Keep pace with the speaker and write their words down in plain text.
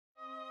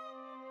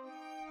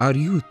Are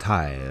you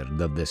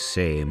tired of the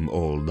same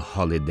old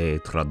holiday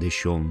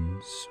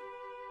traditions?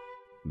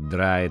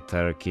 Dry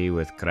turkey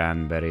with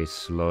cranberry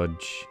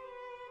sludge?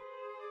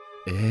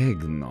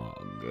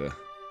 Eggnog?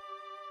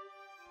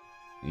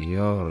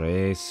 Your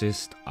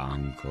racist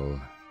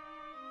uncle.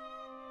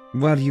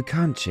 Well, you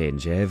can't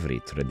change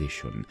every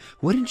tradition.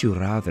 Wouldn't you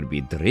rather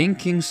be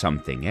drinking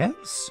something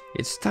else?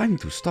 It's time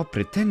to stop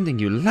pretending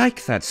you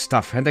like that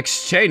stuff and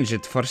exchange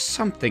it for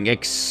something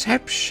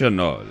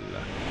exceptional.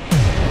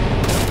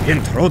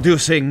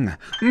 Introducing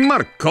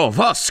Marco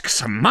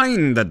Vosk's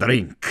Mind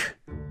Drink.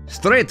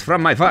 Straight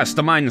from my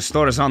vast mind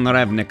stores on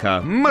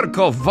Ravnica,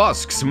 Marco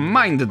Vosk's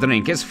Mind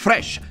Drink is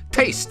fresh,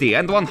 tasty,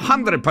 and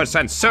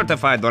 100%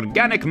 certified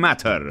organic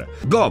matter.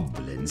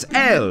 Goblins,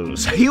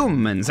 elves,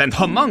 humans, and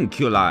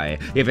homunculi.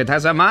 If it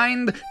has a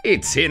mind,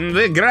 it's in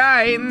the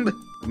grind.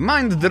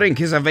 Mind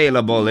Drink is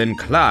available in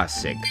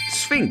Classic,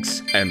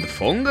 Sphinx, and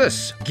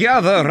Fungus.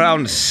 Gather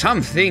round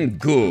something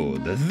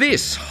good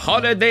this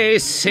holiday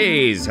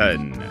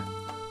season.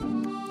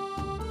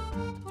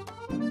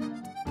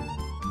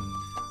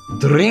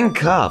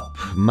 Drink up,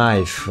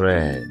 my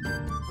friends.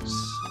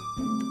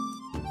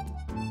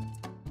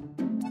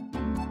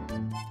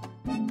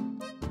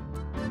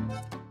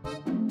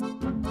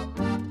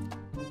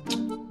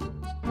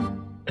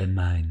 A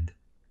mind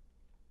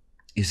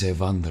is a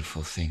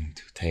wonderful thing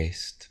to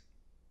taste.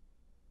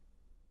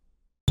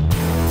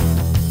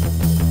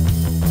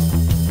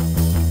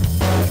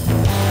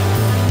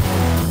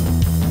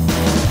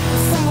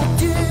 Four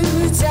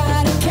dudes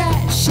out of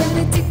cash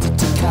and addicted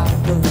to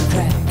carbo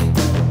crack.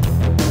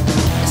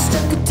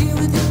 Stuck a deal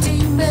with a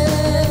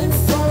demon,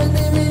 falling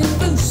them in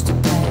booster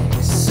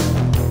packs.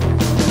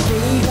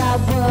 They got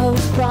what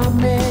was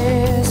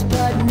promised,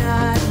 but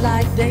not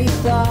like they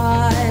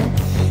thought.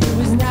 It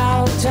was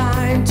now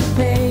time to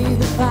pay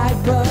the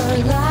piper,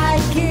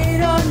 like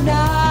it or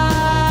not.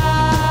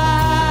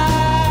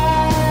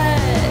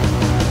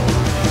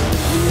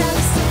 Now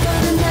they're stuck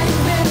on a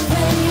nightmare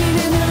plane,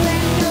 and there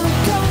ain't no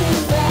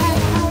going back.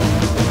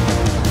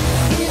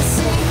 It's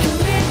a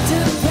commit to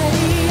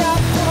play,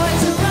 our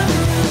boys are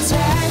under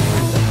attack.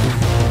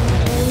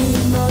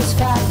 Amos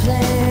got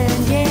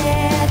planned,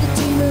 yeah, the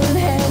demon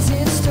has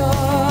its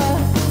store.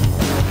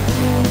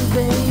 Will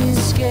they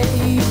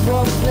escape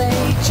or play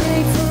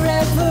Jank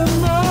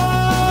forevermore?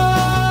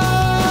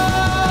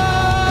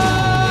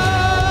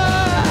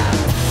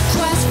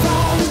 Christ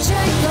for the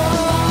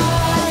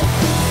JANKLORD,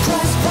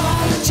 Christ for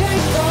the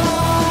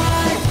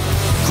JANKLORD,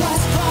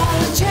 Christ for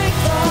the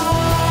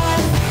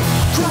JANKLORD,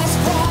 Christ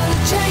for the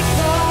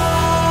JANKLORD.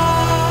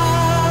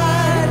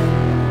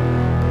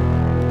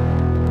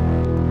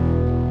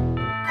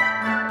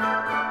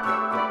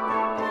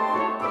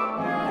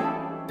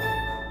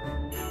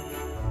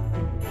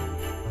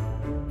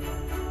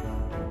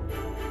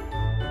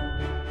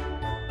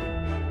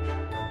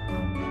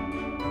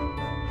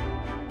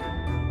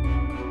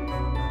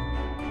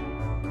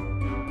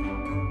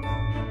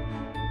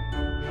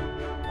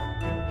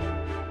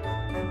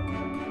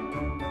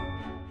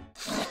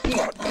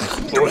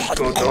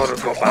 Tusko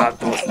torko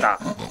patusta,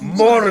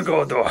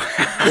 morgodo.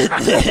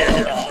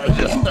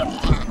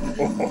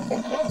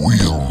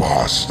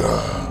 Wheelmaster.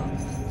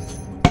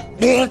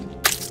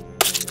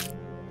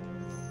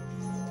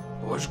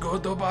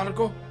 Oshgodo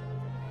bargo?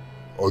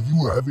 Are you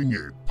having a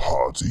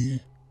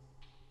party?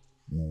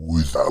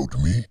 Without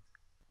me?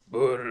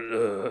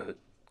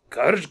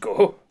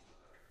 Karsko?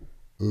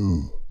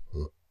 Oh,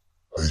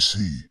 I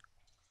see.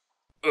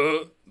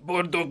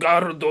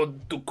 Bordogardo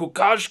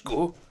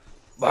tukukashku?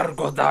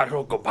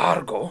 Bargodaro go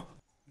bargo?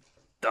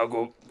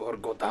 Dago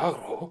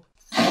borgodaro?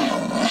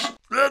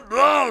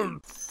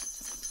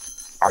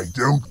 I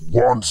don't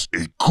want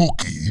a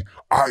cookie.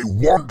 I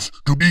want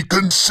to be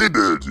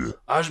considered.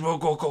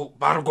 Ashbogoko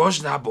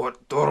bargosna bor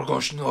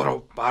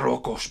dorgosnoro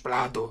barokos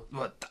plado.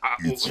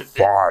 It's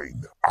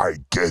fine. I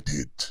get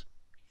it.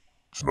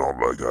 It's not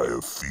like I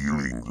have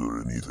feelings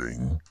or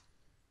anything.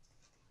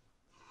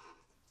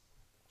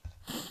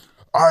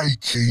 I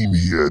came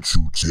here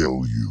to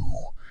tell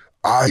you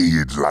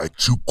I'd like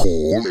to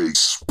call a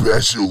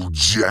special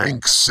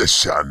Jank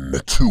session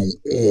to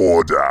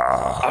order.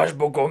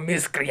 Ashbogo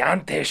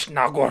miscreantes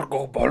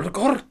nagorgo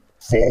bolgor?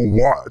 For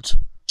what?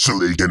 So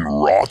they can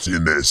rot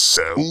in their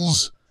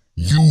cells?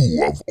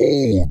 You of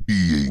all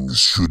beings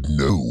should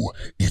know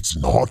it's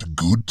not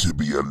good to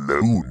be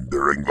alone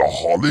during the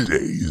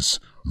holidays,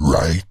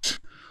 right,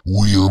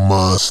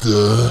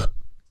 Wheelmaster?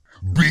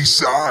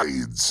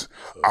 Besides,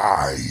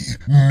 I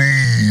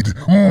need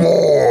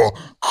more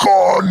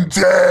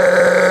content!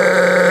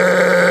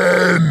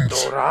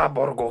 Dora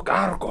borgo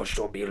gargo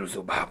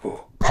shobilzubabu.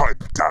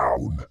 Pipe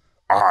down.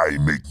 I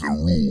make the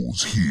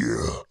rules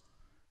here.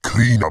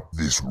 Clean up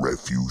this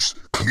refuse,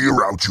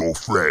 clear out your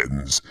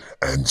friends,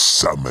 and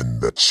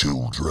summon the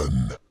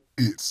children.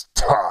 It's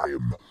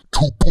time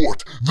to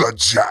put the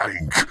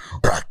Jank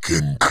back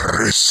in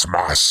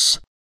Christmas.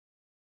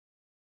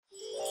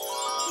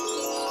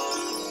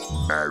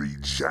 Merry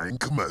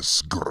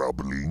Jankmas,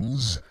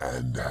 grublings,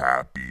 and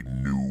Happy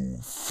New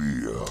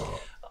Fear.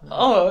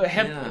 Oh,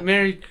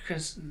 Merry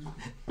Christmas.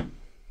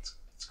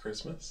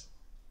 Christmas.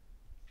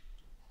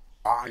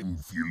 I'm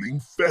feeling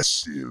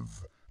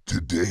festive.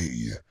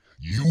 Today,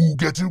 you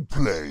get to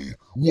play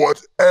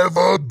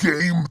whatever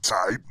game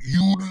type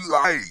you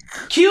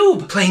like.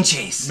 Cube! Plane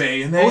chase.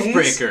 Mayonnaise?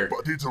 Oathbreaker.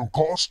 But it'll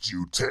cost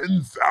you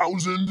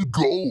 10,000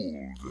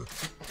 gold.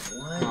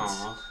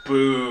 What?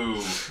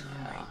 Boo.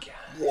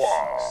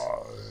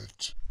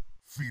 What?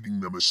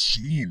 Feeding the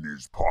machine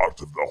is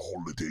part of the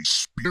holiday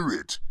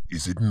spirit,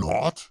 is it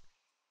not?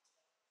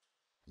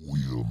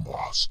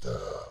 Wheelmaster,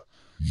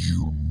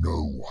 you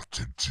know what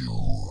to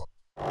do.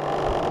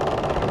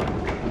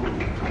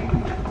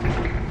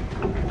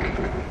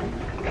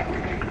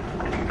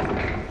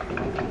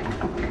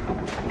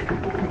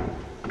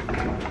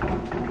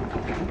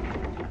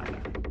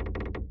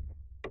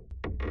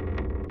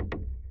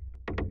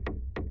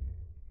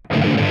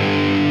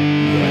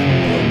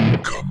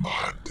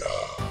 Commander,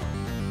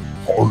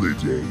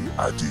 Holiday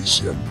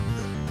Edition.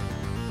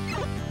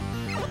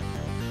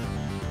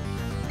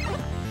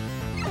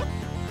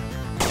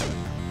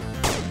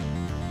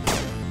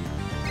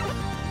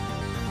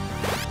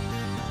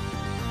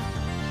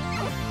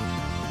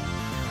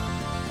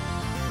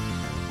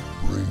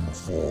 Bring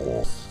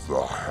forth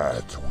the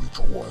hat which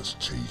was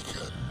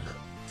taken.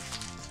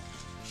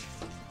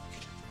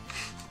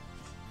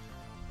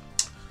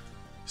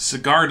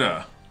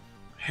 Sigarda,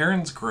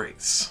 Heron's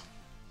Grace.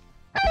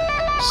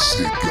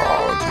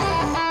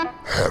 Sigarda,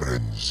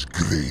 Heron's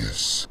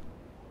Grace.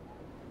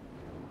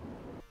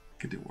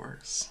 Could do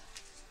worse.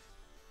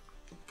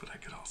 But I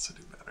could also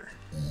do better.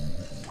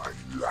 I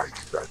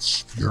like that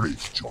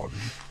spirit, Johnny.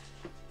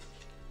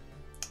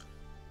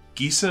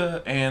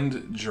 Gisa and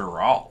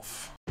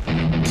Geralf.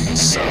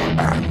 Gisa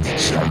and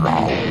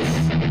Geralf.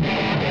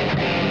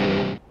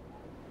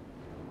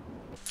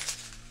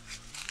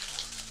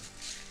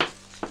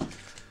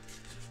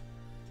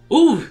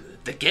 Ooh,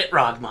 the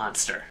Gitrog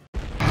monster.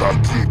 The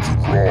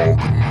Gitrog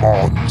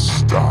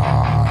monster.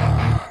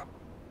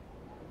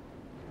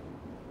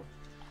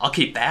 I'll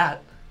keep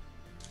that.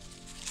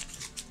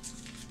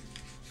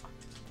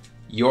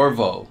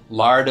 Yorvo,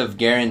 Lord of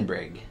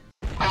Garenbrig.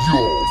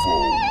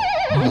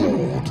 Yorvo,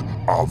 Lord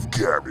of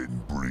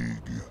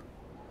Garenbrig.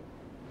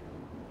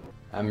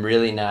 I'm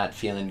really not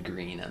feeling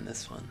green on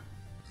this one.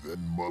 Then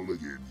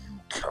mulligan,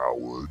 you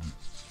coward.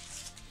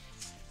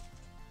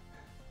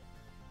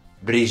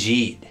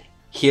 Brigid,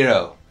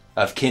 hero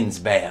of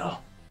Kinsbale.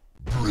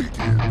 Bridget,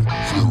 hero of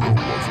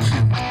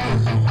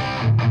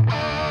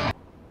Kinsbale.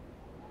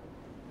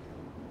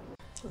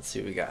 Let's see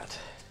what we got.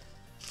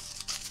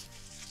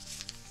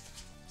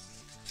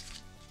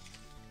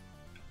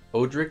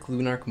 Odric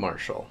Lunarch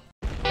Marshall.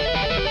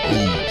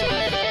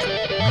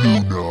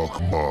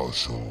 Lunarch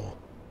Marshall.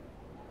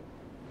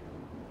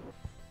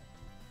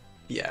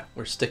 Yeah,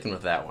 we're sticking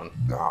with that one.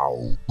 Now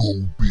go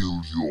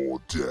build your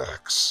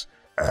decks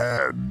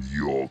and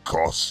your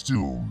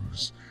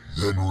costumes,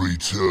 then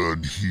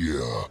return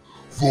here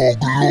for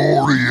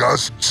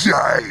glorious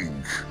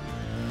Jank.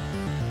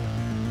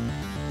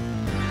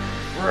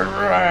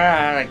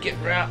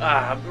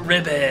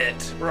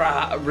 Ribbit.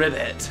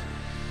 Ribbit.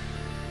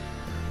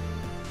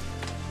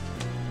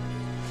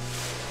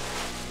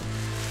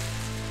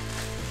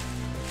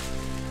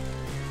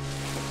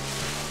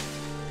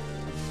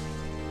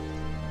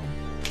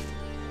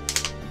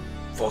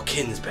 For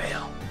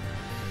Kinsbale.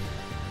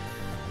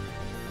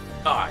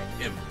 I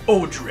am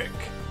Odric.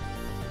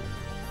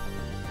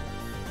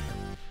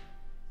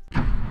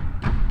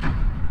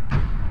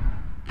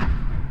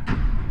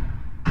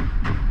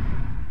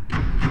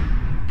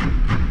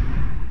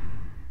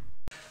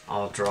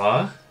 I'll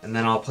draw, and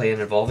then I'll play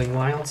an Evolving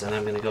Wilds, and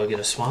I'm going to go get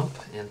a swamp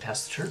and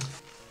pass the turn.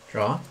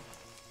 Draw.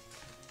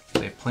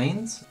 Play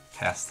Plains.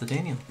 Pass the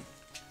Daniel.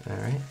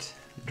 Alright.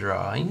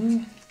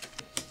 Drawing.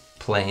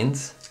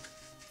 Plains.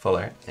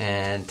 Fuller.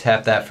 And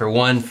tap that for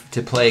 1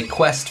 to play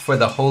Quest for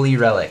the Holy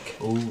Relic.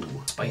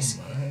 Ooh, spicy.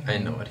 I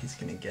know what he's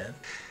gonna get.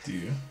 Do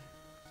you?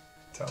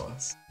 Tell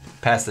us.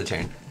 Pass the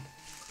turn.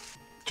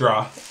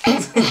 Draw.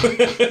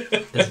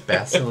 Is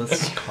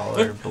Basilisk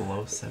collar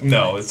below 7?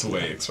 No, it's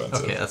way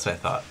expensive. Okay, that's what I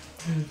thought.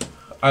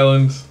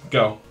 Island,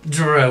 go.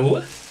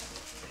 Drew.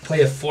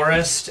 Play a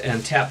forest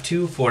and tap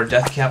 2 for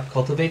Deathcap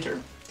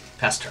Cultivator.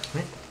 Pass turn.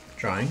 Right.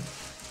 Drawing.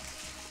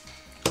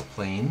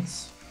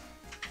 Plains.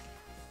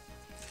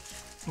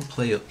 We'll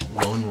play a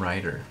Lone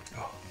Rider.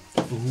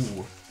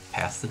 Ooh.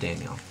 Pass the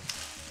Daniel.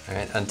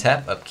 Alright,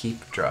 untap,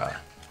 upkeep, draw.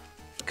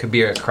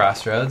 Kabir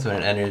Crossroads. When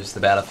it enters the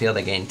battlefield,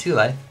 I gain 2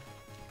 life.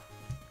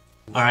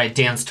 Alright,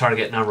 Dan's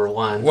target number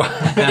 1.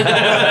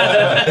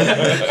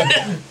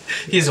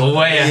 He's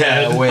way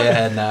ahead. Yeah, way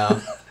ahead now.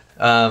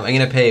 I'm going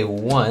to pay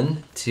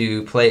 1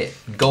 to play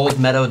Gold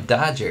Meadow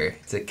Dodger.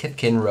 It's a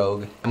Kipkin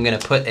rogue. I'm going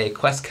to put a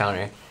quest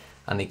counter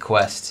on the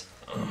quest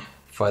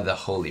for the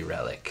Holy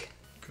Relic.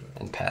 Good.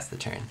 And pass the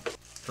turn.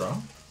 Draw.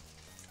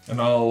 And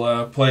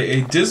I'll play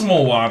a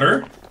Dismal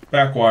Water,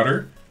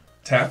 Backwater,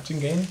 tapped and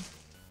gain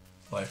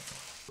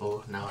life.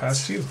 Oh, now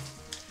Pass it's 2.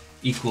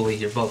 equally,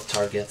 you're both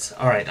targets.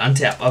 Alright,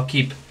 untap,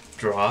 upkeep,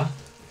 draw.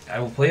 I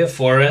will play a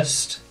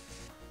forest.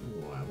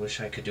 Ooh, I wish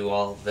I could do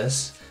all of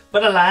this.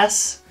 But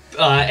alas,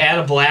 Add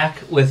a black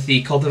with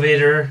the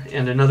cultivator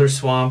and another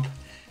swamp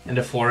and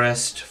a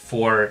forest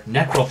for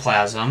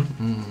necroplasm.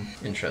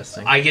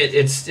 Interesting. I get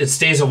it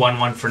stays a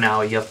 1/1 for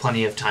now. You have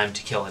plenty of time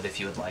to kill it if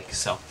you would like.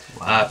 So,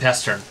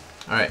 pass turn.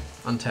 All right,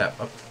 untap,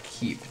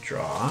 upkeep,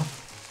 draw.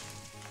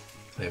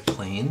 Play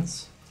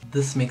planes.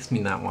 This makes me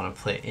not want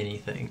to play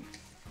anything.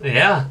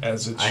 Yeah.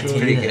 As it It's should.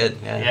 pretty good.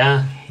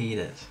 Yeah. Hate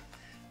it.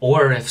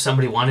 Or if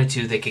somebody wanted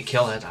to, they could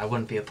kill it. I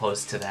wouldn't be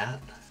opposed to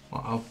that.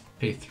 Well, I'll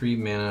pay 3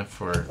 mana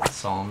for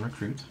Solemn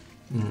Recruit.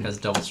 Has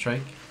double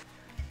strike.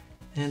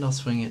 And I'll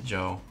swing at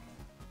Joe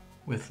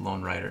with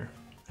Lone Rider.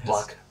 Has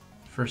Block.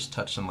 First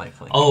touch and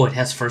lifelink. Oh, it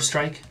has first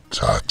strike?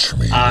 Touch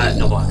me,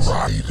 No blocks.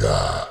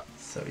 Rider.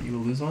 So you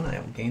will lose one, I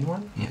will gain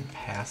one, and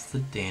pass the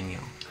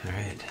Daniel.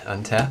 Alright,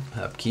 untap,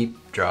 upkeep,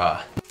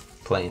 draw.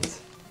 Plains.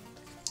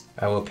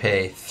 I will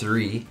pay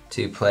 3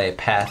 to play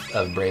Path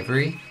of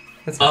Bravery.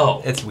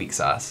 It's weak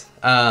sauce.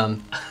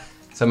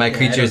 So my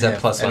creatures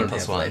have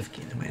 +1/+1.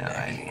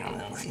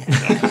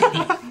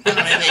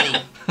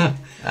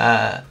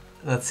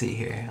 Let's see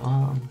here.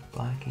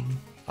 Blocking.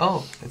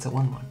 Oh, it's a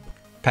 1/1.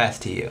 Pass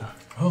to you.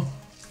 Oh,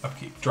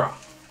 upkeep, draw.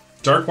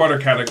 Darkwater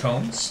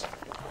Catacombs.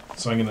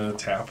 So I'm going to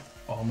tap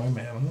all my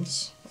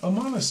manas. A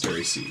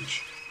Monastery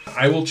Siege.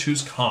 I will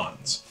choose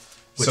cons.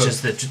 Which So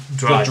is the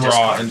draw,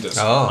 discard. and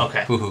discard. Oh,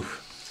 Okay. Ooh.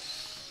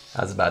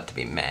 I was about to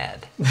be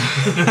mad.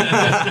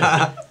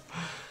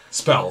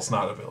 Spells,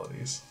 not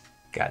abilities.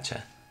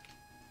 Gotcha.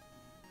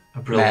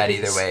 Brilliant. Mad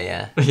either way,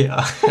 yeah.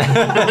 Yeah.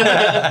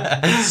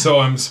 So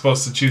I'm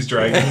supposed to choose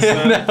dragons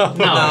then?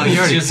 No, you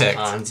already choose picked.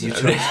 cons. You You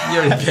chose.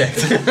 already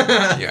picked.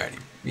 you already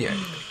picked.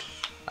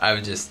 I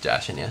was just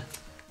joshing you.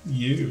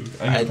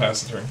 I need to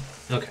pass the turn.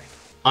 Okay.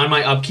 On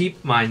my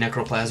upkeep, my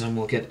Necroplasm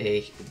will get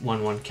a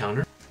 1/1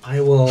 counter. I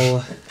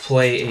will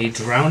play a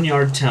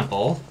Drownyard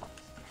Temple,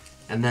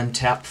 and then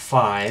tap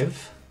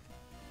 5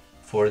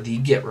 for the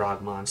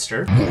Gitrog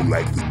monster. More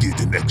like we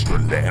get an extra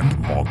land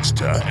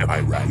monster, am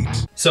I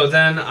right? So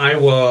then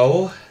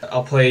I'll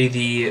play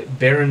the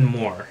Barren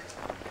Moor,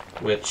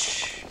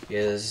 which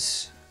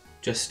is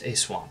just a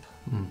swamp.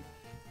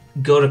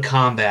 Go to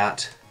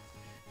combat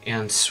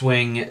and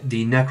swing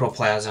the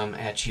Necroplasm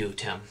at you,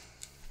 Tim.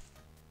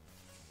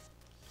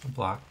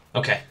 Block.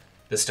 Okay,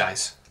 this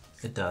dies.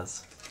 It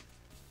does.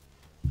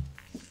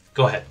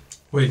 Go ahead.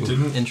 Wait,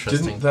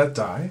 interesting. didn't that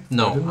die?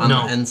 No, Why didn't- on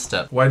No. the end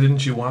step. Why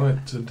didn't you want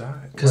it to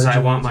die? Because Why'd I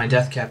you want my to-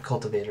 Deathcap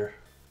Cultivator.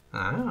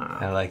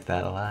 I like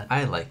that a lot.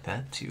 I like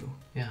that too.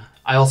 Yeah.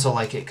 I also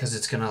like it because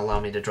it's going to allow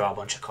me to draw a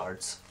bunch of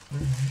cards.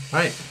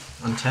 Alright,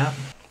 untap.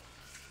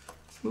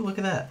 Ooh, look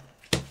at that.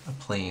 A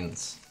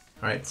plains.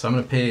 Alright, so I'm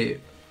going to pay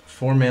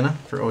 4 mana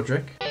for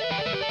Odric.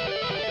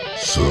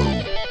 So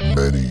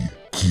many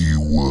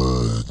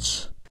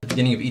keywords. At the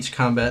beginning of each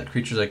combat,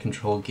 creatures I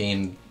control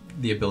gain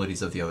the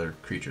abilities of the other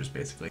creatures,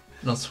 basically.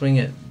 And I'll swing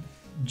at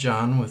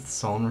John with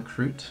Solemn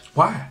Recruit,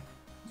 Why?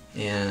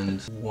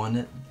 and 1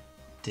 at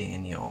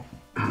Daniel.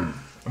 I'm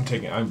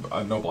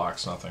no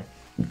blocks, nothing.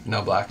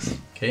 No blocks.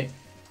 Okay.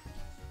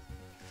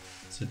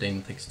 So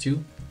Daniel takes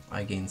 2,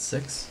 I gain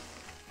 6.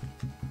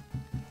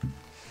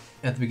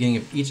 At the beginning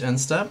of each end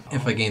step,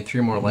 if I gain 3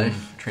 or more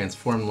life,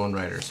 transform Lone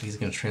Rider. So he's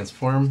going to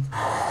transform,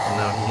 and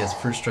now he has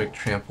first strike,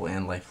 trample,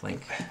 and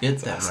lifelink.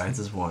 That rides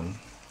as 1.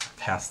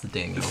 Pass the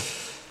Daniel.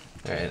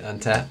 Alright,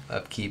 untap,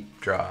 upkeep,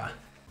 draw.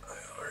 I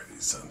already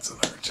sense an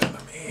arch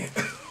enemy.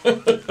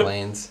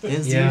 Plains.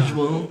 As Yeah.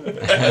 usual.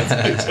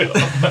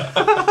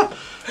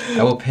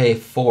 I will pay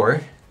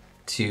 4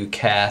 to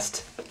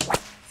cast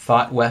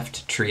Thought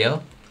Weft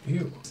Trio.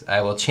 Ew.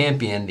 I will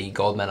champion the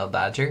Gold Medal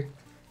Dodger.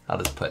 I'll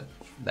just put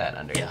that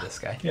under Yeah. this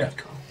guy. Yeah.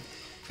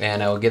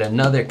 And I will get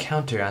another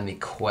counter on the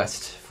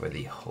quest for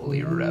the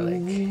Holy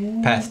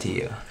Relic. Pass to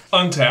you.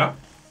 Untap.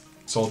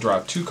 So I'll draw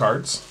 2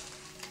 cards.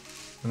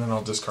 And then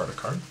I'll discard a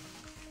card.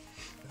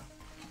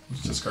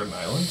 Let's discard an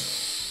island.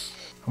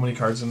 How many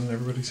cards in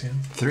everybody's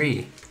hand?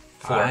 3.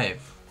 5.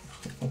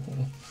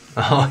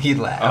 Oh, he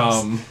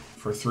laughs.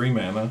 For 3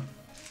 mana.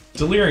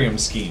 Delirium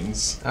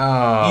Schemes.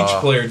 Oh. Each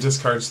player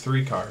discards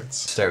 3 cards.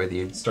 Start with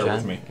you, Start John?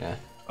 with me. Yeah.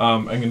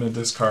 I'm going to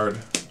discard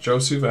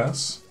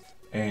Josuves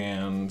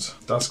and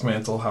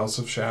Duskmantle, House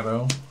of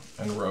Shadow,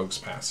 and Rogue's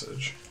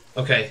Passage.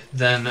 Okay,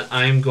 then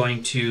I'm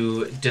going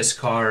to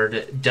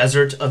discard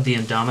Desert of the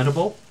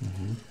Indomitable,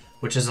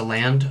 which is a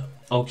land,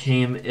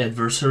 Occam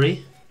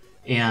Adversary,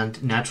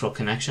 and Natural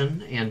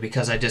Connection. And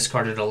because I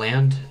discarded a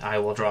land, I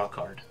will draw a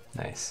card.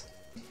 Nice.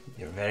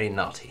 You're very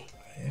naughty.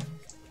 I am.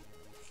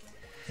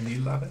 And you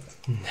love it.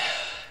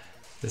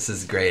 This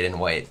is great in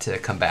white to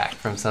come back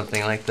from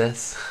something like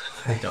this.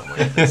 I don't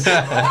like this.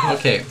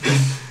 Okay.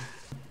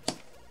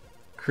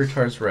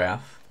 Krutar's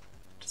Wrath,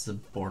 which is a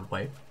board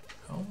wipe.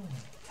 Oh.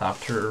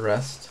 Thopter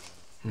Arrest.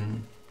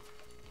 And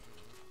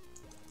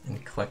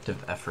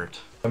Collective Effort.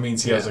 That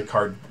means he has a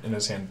card in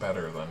his hand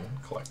better than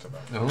Collective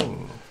Effort.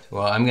 Oh.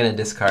 Well, I'm going to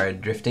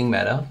discard Drifting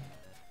Meadow.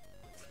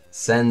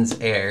 Sends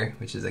Air,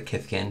 which is a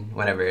Kithkin.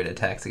 Whenever it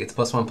attacks, it gets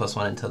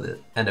 +1/+1 until the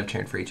end of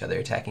turn for each other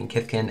attacking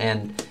Kithkin,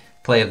 and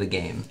play of the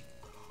game.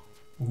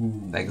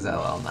 Ooh. Exile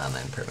all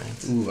non-land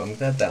permanents. Ooh, I'm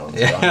glad that one's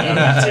Yeah. gone.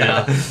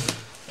 Yeah.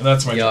 And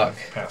that's my Yuck.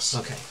 turn. Pass.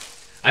 Okay.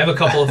 I have a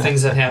couple of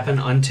things that happen.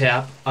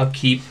 Untap,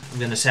 upkeep. I'm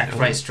going to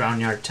sacrifice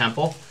Drownyard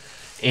Temple.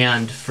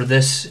 And for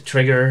this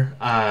trigger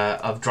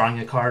of drawing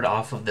a card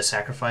off of the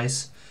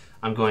sacrifice,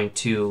 I'm going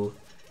to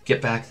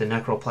get back the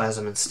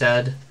Necroplasm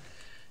instead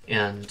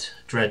and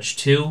dredge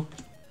 2.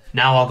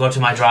 Now I'll go to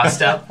my draw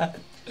step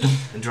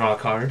and draw a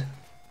card.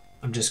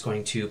 I'm just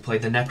going to play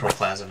the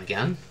Necroplasm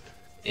again.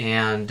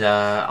 And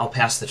I'll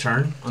pass the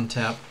turn.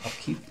 Untap,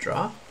 upkeep,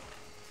 draw.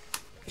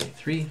 Okay,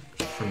 3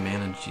 for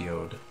Mana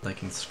Geode. I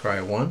can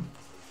scry 1.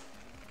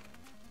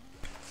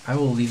 I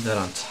will leave that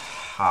on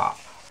top.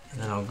 And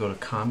then I'll go to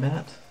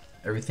combat.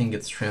 Everything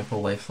gets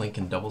trample, lifelink,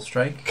 and double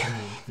strike.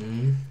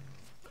 Mm-hmm.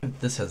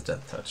 This has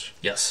death touch.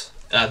 Yes.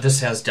 This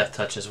has Death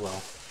Touch as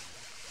well.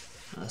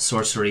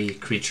 Sorcery,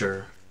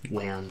 creature,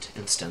 land,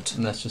 instant.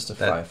 And that's just a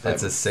 5/5.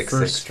 That's a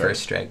 6/6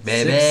 first strike.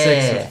 Baby!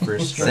 6/6 with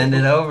first strike. Send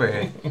it over.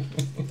 I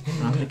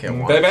don't think I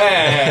want Baby!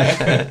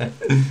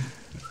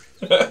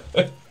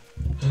 I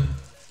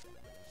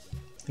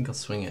think I'll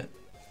swing it.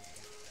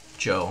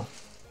 Joe.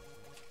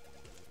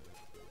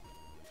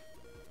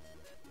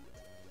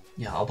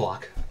 Yeah, I'll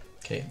block.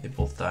 Okay, they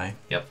both die.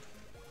 Yep.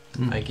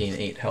 I gain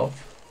 8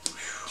 health.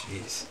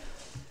 Jeez.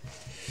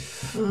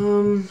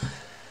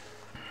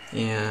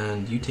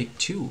 And you take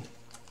 2.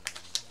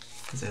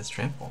 Because it has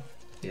trample.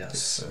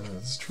 Yes.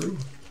 That's true.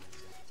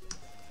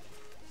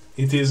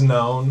 It is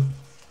known.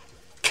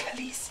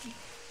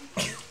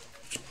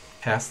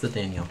 Pass the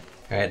Daniel.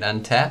 Alright,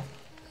 untap.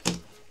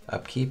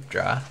 Upkeep,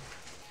 draw.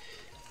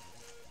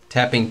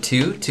 Tapping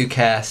 2 to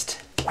cast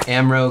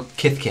Amro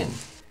Kithkin.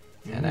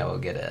 And I will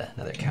get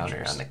another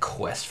counter on the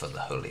quest for the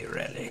Holy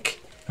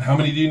Relic. How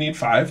many do you need?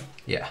 5?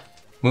 Yeah.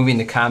 Moving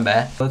to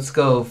combat. Let's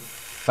go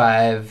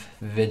 5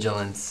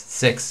 vigilance,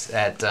 6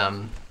 at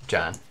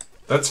John.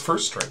 That's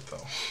first strike,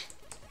 though.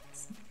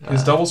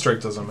 His double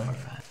strike doesn't matter.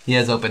 He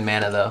has open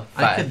mana, though.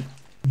 5.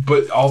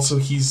 But also,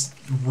 he's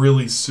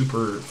really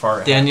super far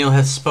ahead. Daniel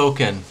has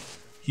spoken.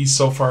 He's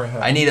so far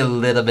ahead. I need a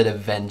little bit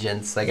of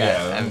vengeance. Like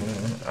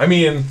I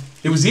mean,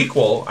 it was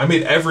equal. I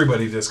made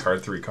everybody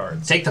discard 3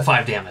 cards. Take the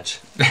 5 damage.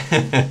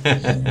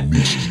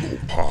 Missed your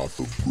path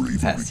of bravery.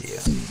 Pass to you.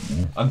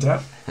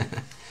 Untap.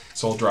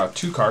 So I'll draw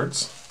 2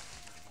 cards.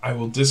 I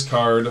will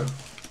discard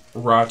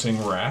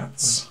Rotting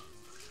Rats.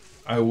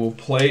 I will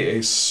play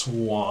a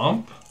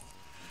Swamp.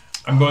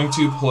 I'm going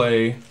to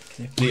play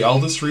the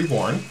Eldest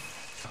Reborn.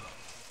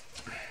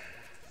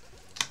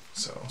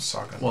 So,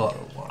 Saga Well,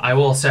 number 1. I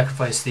will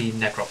sacrifice the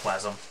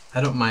Necroplasm.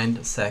 I don't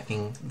mind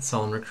sacking the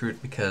Sullen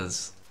Recruit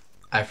because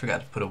I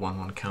forgot to put a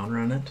 1/1 counter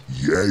on it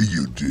Yeah,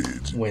 you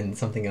did. when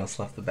something else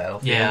left the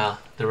battlefield. Yeah,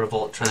 the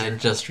Revolt And I trigger.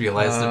 just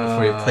realized it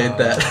before you played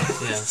that.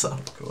 Yeah. So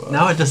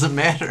now it doesn't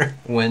matter.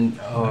 When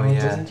No, it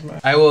doesn't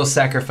matter. I will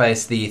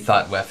sacrifice the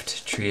Thought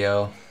Weft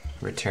trio,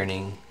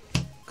 returning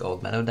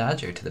Gold Meadow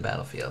Dodger to the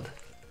battlefield.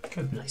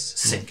 Good. Nice.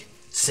 Sick.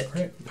 Sick.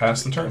 Right,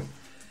 pass the turn.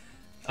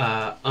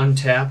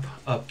 Untap,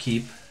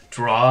 upkeep,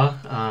 draw.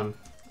 I'm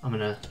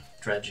gonna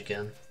dredge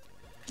again.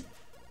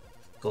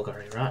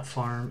 Golgari Rot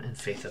Farm and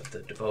Faith of the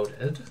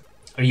Devoted.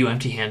 Are you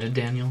empty-handed,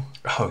 Daniel?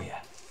 Oh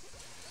yeah.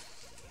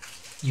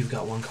 You've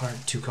got 1 card,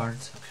 2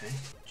 cards. Okay.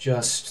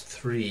 Just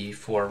 3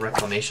 for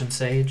Reclamation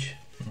Sage,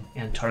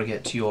 and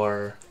target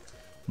your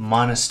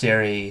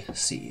Monastery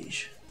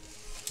Siege.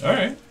 All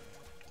right.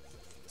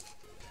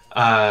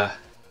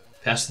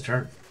 Pass the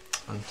turn.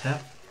 Untap,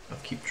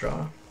 upkeep,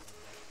 draw.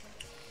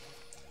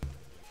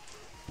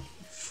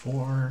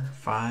 4,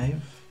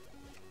 5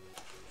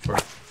 for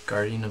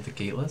Guardian of the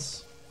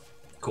Gateless.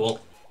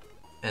 Cool.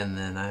 And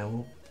then I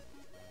will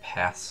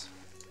pass.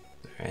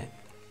 Alright.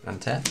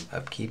 Untap,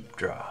 upkeep,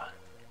 draw.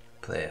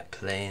 Play a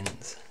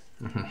Plains.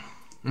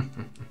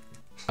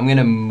 I'm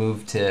gonna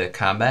move to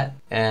combat,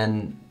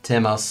 and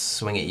Tim, I'll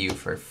swing at you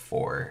for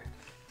 4.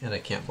 And I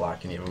can't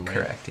block any of them. right?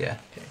 Correct, yeah.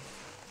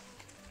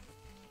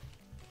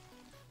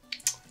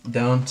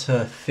 Down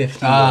to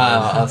 51.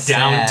 Down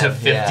Down to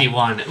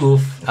 51.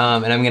 Oof.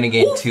 And I'm gonna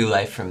gain 2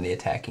 life from the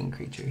attacking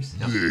creatures.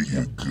 There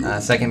you go.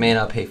 Second main,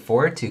 I'll pay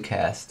 4 to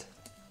cast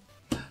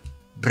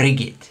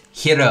Bridget,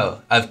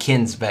 Hero of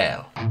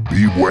Kinsbale.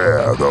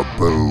 Beware the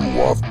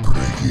bow of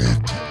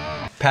Bridget.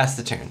 Pass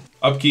the turn.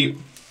 Upkeep.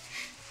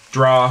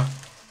 Draw.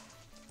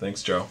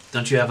 Thanks, Joe.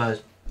 Don't you have a...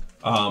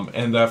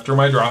 And after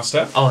my draw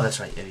step, Oh, that's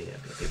right.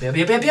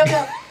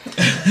 Yep.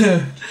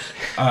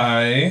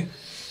 I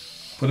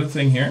put a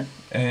thing here,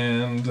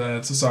 and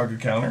it's a Saga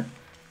counter,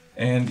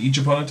 and each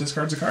opponent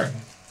discards a card.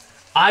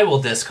 I will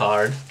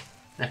discard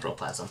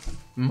Necroplasm.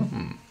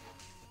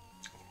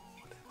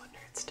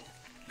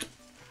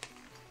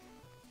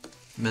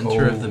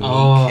 Mentor of the Meek.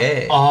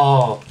 Okay.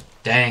 Oh,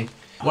 dang.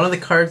 One of the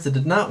cards I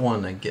did not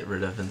want to get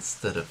rid of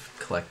instead of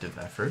collective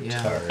effort.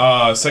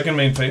 Yeah. Second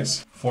main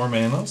phase, 4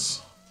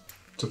 manas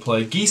to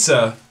play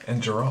Gisa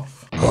and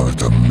Giraffe. A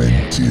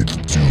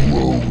demented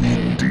duo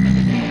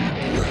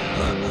indeed.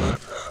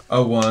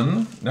 A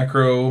 1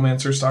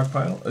 Necromancer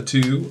Stockpile, a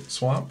 2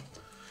 Swamp,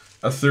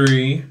 a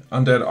 3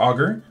 Undead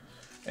Augur,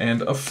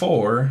 and a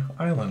 4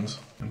 Island.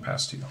 And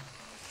pass to you.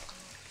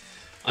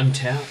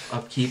 Untap,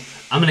 upkeep.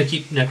 I'm going to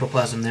keep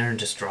Necroplasm there and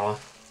just draw.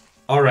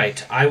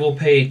 Alright, I will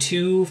pay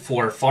 2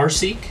 for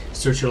Farseek.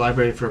 Search your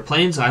library for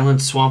plains,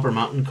 island, swamp, or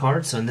mountain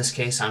card. So in this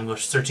case, I'm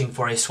searching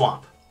for a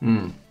swamp.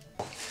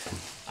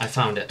 I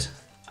found it.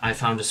 I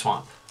found a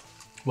swamp.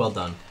 Well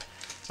done.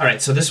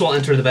 Alright, so this will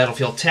enter the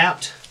battlefield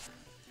tapped.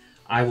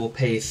 I will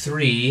pay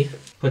 3,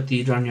 put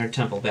the Dronyard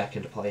Temple back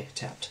into play,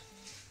 tapped.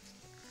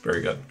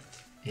 Very good.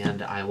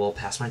 And I will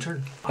pass my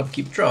turn.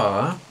 Upkeep,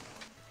 draw.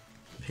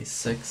 Pay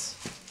 6.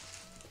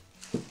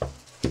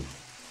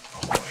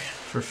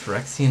 For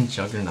Phyrexian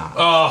Juggernaut.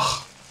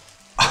 Ugh.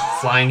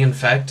 Flying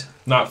Infect.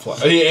 Not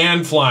flying.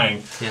 And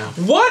flying. Yeah.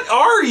 What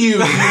are you, you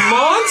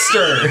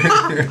monster?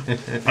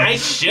 I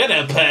should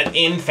have put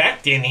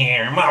Infect in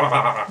here.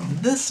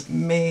 This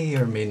may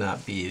or may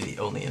not be the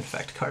only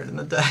Infect card in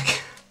the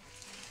deck.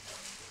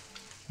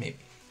 Maybe.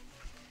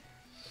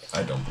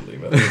 I don't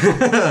believe it.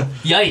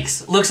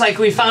 Yikes. Looks like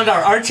we found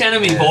our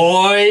archenemy,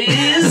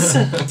 boys.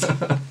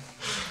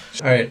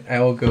 Alright, I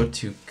will go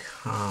to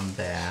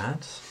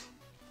combat.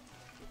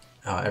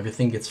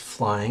 Everything gets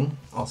flying.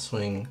 I'll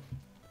swing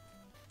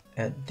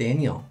at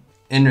Daniel.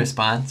 In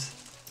response,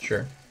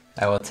 Sure.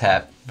 I will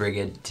tap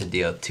Brigid to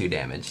deal 2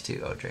 damage to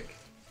Odric.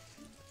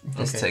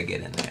 Just Okay. to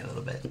get in there a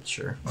little bit.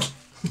 Sure.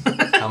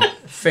 Um,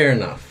 Fair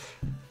enough.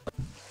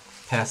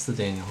 Pass the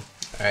Daniel.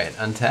 Alright,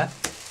 untap.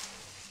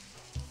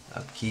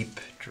 Upkeep,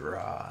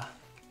 draw.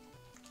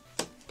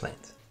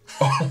 Plains.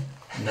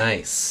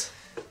 Nice.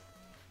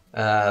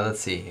 Let's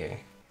see here.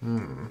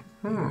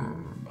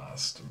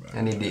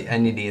 I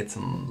need to get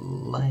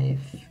some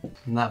life.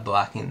 I'm not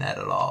blocking that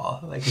at all.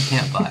 Like, I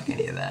can't block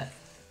any of that.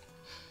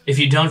 If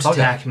you don't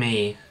attack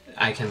me,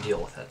 I can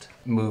deal with it.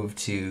 Move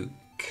to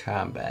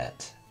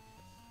combat.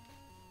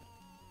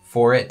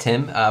 For it,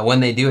 Tim. When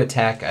they do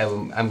attack,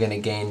 I'm going to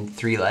gain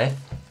 3 life.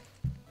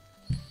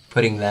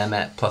 Putting them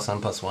at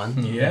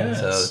 +1/+1. Yes.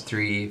 So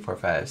 3, 4,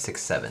 5,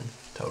 6, 7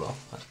 total.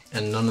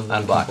 And none of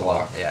them can Unblockable.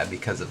 block. Yeah,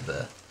 because of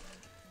the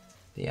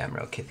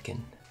Amro Kithkin.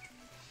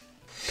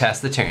 Pass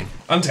the turn.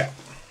 Untap.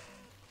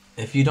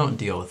 If you don't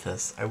deal with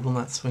this, I will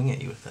not swing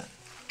at you with it.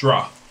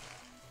 Draw.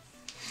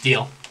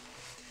 Deal.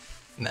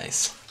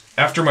 Nice.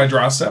 After my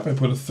draw step, I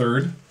put a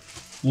 3rd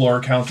lore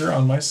counter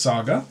on my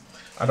saga.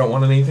 I don't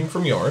want anything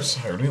from yours.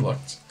 I already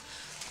looked.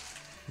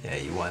 Yeah,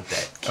 you want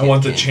that. I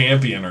want the Kithkin.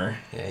 championer.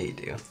 Yeah, you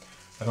do.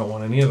 I don't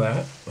want any of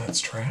that. That's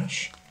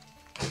trash.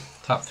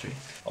 Top 3.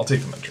 I'll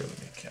take the mentor of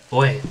the meat cat.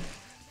 Boy,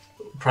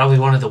 probably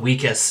one of the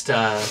weakest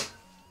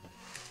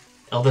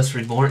Eldest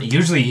Reborn.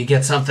 Usually you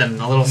get something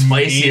a little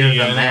spicier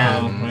than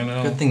that. I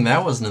know. Good thing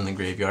that wasn't in the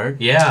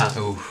graveyard. Yeah.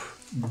 Oof.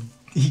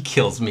 He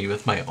kills me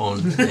with my own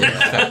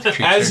effect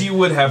creature. As you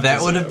would have.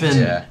 That would have been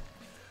Yeah.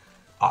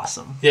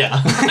 awesome.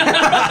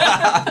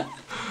 Yeah.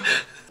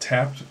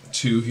 Tapped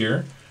 2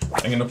 here.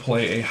 I'm going to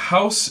play a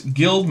House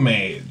Guild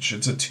Mage.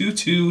 It's a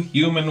 2/2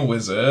 human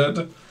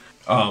wizard.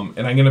 And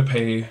I'm going to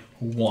pay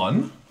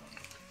 1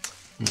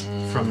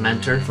 From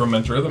Mentor. for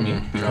Mentor of the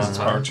Meat. Because it's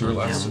power 2 or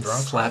less to draw.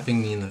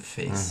 Slapping me in the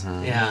face.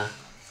 Yeah.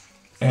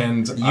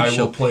 And I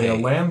shall will play a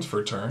pay. land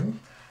for turn.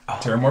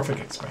 Terramorphic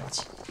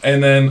Expanse.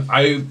 And then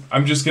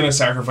I'm just going to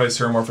sacrifice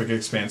Terramorphic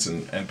Expanse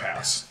and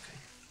pass.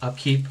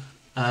 Upkeep.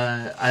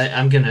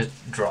 I'm gonna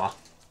draw.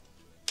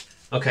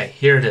 Okay,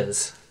 here it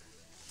is.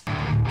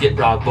 Get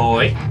Rog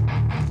Boy.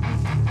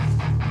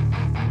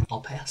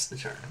 I'll pass the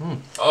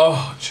turn.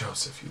 Oh,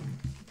 Joseph, you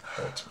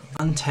hurt me.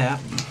 Untap.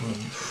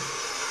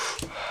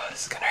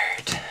 This is gonna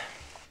hurt.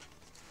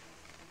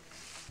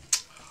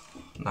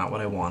 Not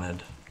what I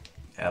wanted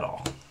at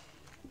all.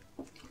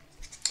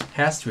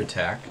 Has to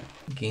attack.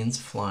 Gains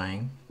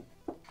flying.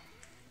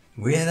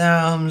 With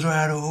arms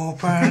wide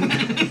open.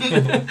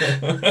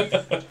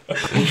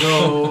 We'll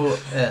go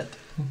at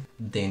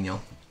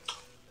Daniel.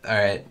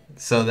 Alright,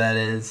 so that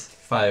is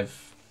 5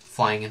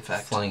 Flying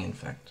Infect. flying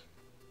infect.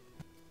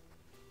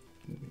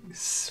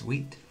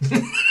 sweet.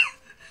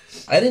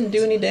 I didn't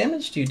do any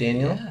damage to you,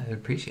 Daniel. Yeah, I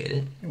appreciate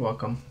it. You're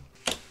welcome.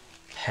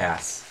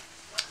 Pass.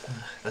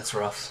 That's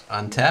rough.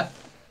 Untap,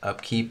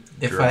 upkeep,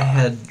 If draw. I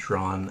had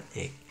drawn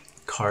a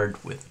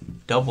card with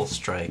double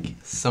strike,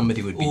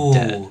 somebody would be Ooh,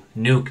 dead.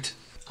 nuked.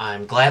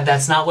 I'm glad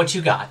that's not what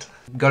you got.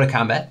 Go to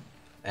combat,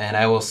 and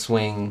I will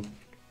swing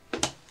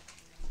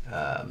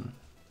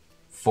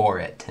 4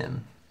 at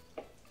Tim.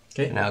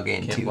 Okay. And I'll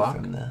gain Can't 2 block.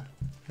 from the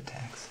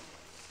attacks.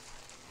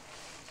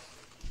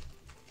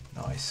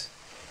 Nice.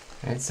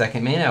 Alright,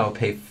 second main, I will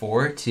pay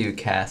 4 to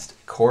cast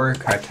Core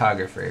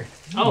Cartographer.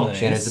 Oh, Nice.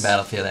 She enters the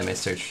battlefield, I may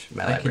search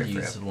my I could library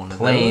use for one of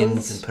planes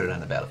those. and put it on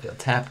the battlefield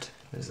tapped.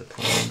 There's the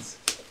planes.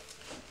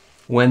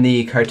 When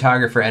the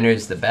Cartographer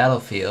enters the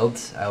battlefield,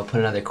 I will put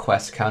another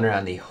quest counter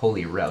on the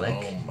Holy Relic.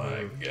 Oh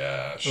my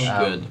gosh.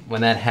 Good. When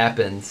that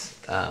happens,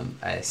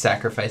 I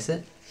sacrifice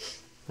it.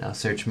 And I'll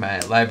search my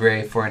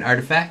library for an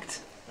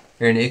artifact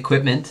or an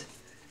equipment,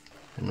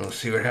 and we'll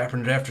see what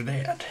happens after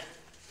that.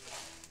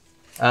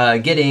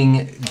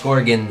 Getting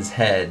Gorgon's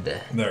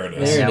head. There it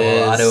is. There And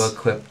it I will is.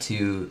 auto-equip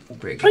to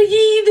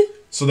Brigid.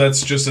 So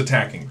that's just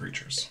attacking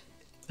creatures.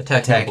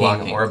 Attacking, Attacking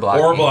blocking. or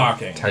blocking. Or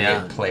blocking. Target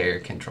Yeah. player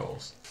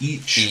controls.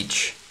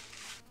 Each.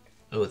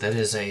 Oh, that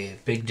is a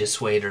big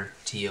dissuader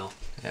to you.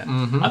 Yeah.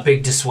 A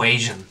big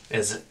dissuasion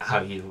is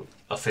how you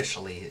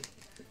officially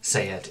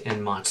say it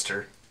in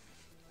Monster.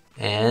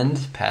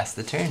 And pass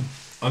the turn.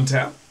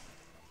 Untap.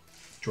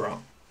 Draw.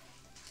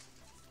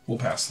 We'll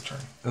pass the turn.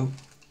 Oh.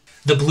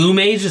 The blue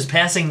mage is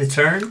passing the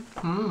turn?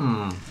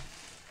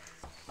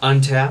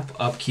 Untap,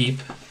 upkeep.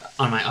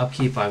 On my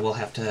upkeep, I will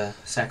have to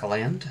sack a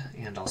land,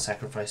 and I'll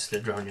sacrifice the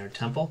Droneyard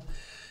Temple,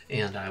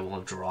 and I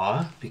will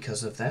draw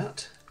because of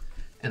that.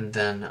 And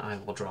then I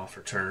will draw for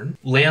turn.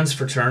 Lands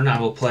for turn, I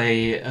will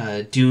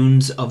play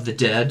Dunes of the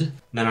Dead.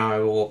 Then I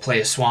will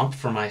play a swamp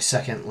for my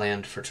second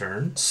land for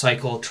turn.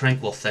 Cycle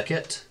Tranquil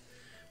Thicket,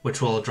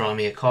 which will draw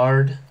me a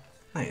card.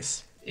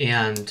 Nice.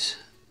 And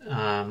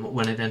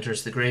when it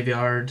enters the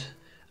graveyard,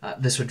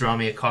 this would draw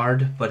me a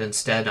card, but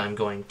instead I'm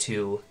going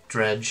to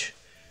dredge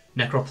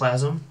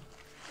Necroplasm,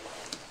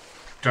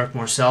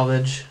 Darkmoor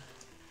Salvage,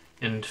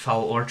 and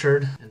Foul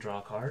Orchard, and draw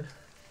a card.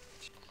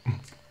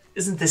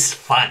 Isn't this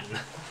fun?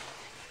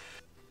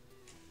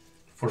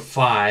 For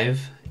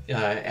 5,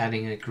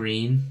 adding a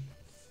green,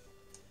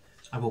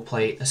 I will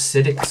play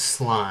Acidic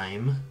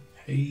Slime.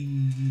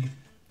 Hey.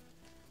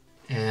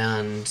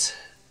 And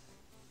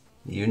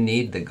You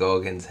need the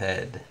Golgan's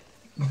head.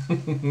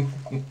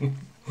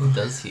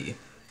 Does he?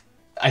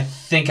 I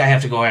think I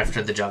have to go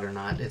after the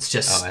Juggernaut. It's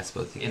just I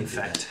suppose you can do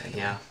infect. that.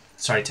 Yeah.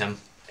 Sorry, Tim.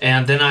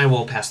 And then I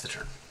will pass the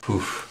turn.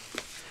 Poof.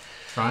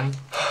 Drawing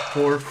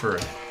 4 for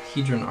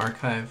Hedron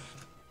Archive.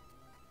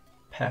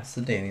 Pass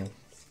the Daniel.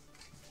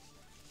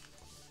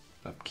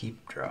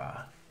 Upkeep,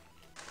 draw.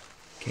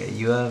 Okay,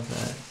 you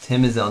have...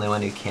 Tim is the only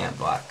one who can't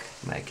block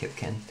my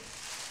Kipkin.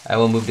 I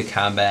will move to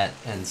combat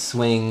and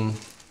swing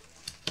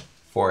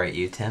 4 at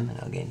you, Tim, and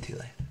I'll gain 2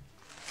 life.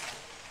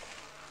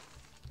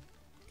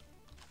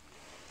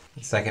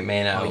 Second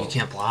main, I Oh, will you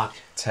can't block.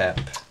 tap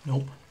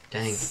Nope.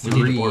 Dang, we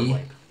need a board 3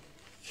 wipe.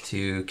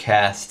 to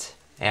cast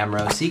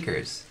Amro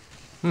Seekers.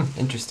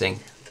 Interesting.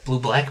 The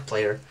blue-black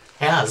player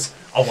has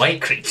a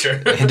white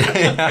creature.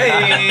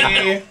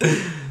 Hey!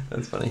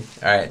 That's funny.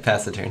 Alright,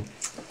 pass the turn.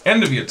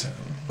 End of your turn.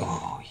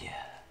 Oh,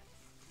 yeah.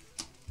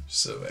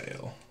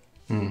 Surveil.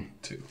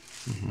 2.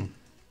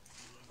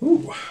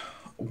 Ooh.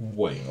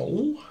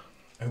 Well,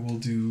 I will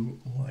do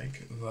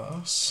like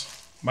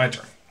this. My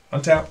turn.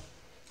 Untap.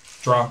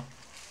 Draw.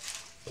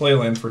 Play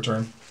land for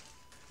turn.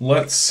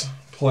 Let's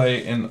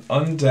play an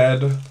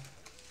undead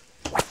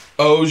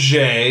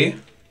OJ.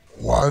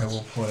 What? I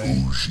will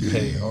play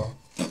OJ?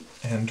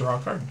 and draw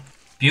a card.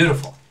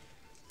 Beautiful.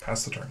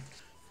 Pass the turn.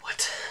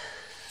 What?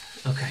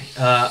 Okay.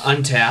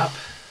 Untap.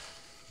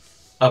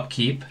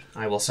 Upkeep.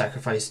 I will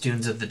sacrifice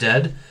Dunes of the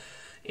Dead.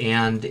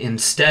 And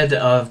instead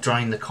of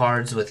drawing the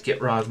cards with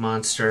Gitrog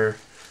Monster,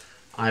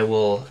 I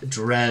will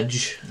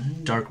dredge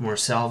Darkmoor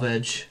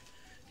Salvage,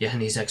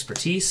 Yeheni's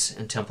Expertise,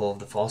 and Temple of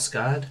the False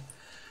God.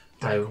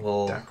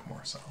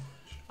 Dakmor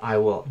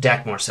Salvage.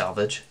 Dakmor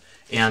Salvage.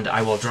 And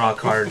I will draw a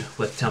card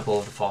with Temple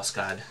of the False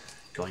God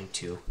going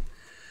to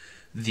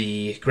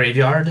the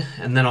graveyard.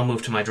 And then I'll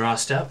move to my draw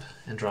step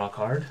and draw a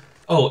card.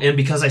 Oh, and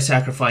because I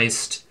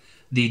sacrificed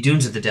the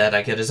Dunes of the Dead,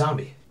 I get a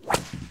zombie.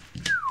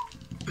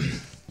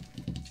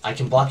 I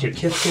can block your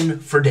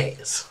Kithkin for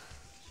days.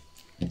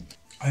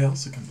 I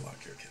also can block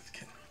your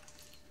Kithkin.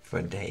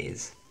 For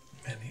days.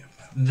 Many of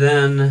them.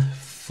 Then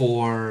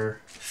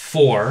for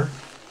 4,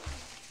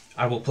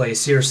 I will play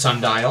Seer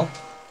Sundial.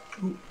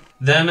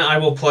 Then I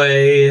will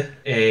play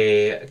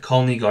a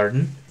Colony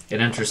Garden.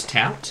 It enters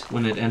tapped.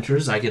 When it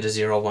enters, I get a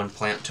 0/1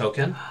 plant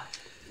token.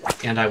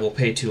 And I will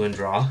pay 2 and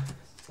draw.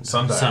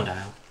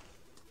 Sundial.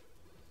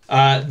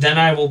 Then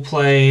I will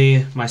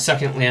play my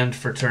second land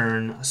for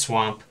turn, a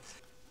swamp.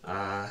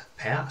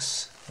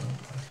 Pass.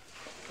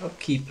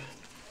 Upkeep.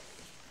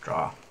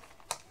 Draw.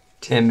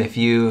 Tim, if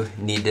you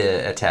need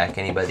to attack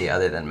anybody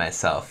other than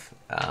myself,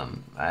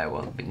 I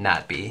will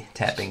not be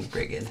tapping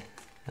Brigid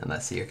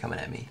unless you're coming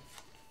at me.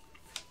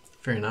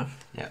 Fair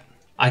enough. Yeah.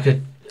 I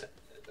could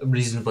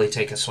reasonably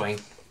take a swing.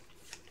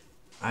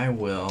 I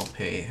will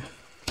pay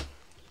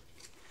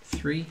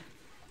 3.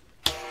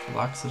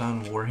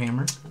 Loxodon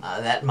Warhammer.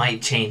 That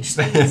might change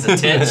things a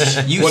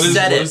titch. You What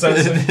said does that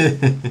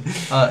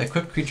say?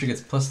 Equipped creature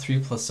gets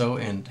 +3/+0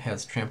 and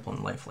has trample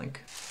and lifelink.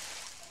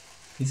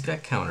 He's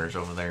got counters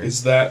over there.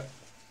 Is that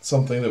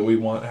something that we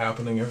want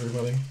happening,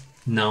 everybody?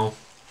 No.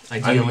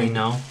 Ideally, mean-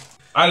 no.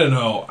 I don't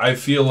know. I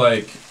feel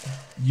like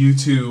you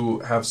two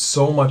have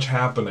so much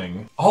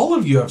happening. All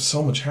of you have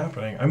so much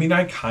happening. I mean,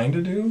 I kind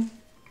of do.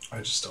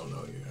 I just don't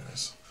know you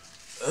guys.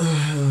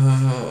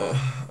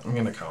 I'm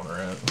going to counter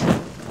it.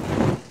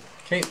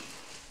 Okay.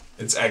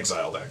 It's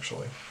exiled,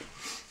 actually.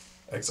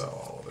 Exile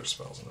all of their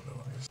spells and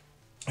abilities.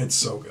 It's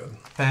so good.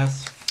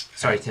 Pass.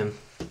 Sorry, Tim.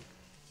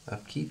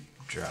 Upkeep,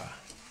 draw.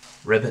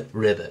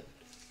 Ribbit.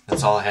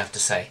 That's all I have to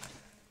say.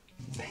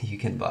 You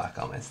can block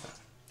all my stuff.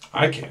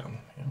 I can.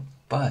 Yeah.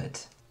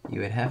 But you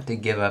would have to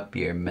give up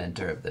your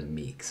Mentor of the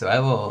Meek. So I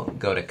will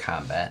go to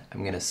combat.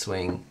 I'm going to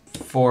swing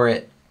 4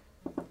 at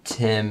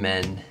Tim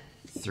and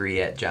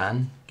 3 at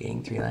John,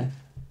 gaining 3 life.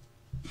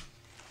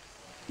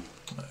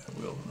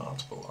 I will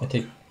not block. I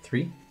take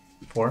 3,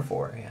 4.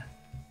 4, yeah.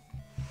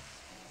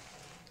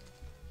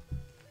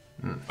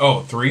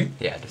 Oh, 3?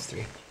 Yeah, just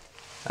 3.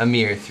 A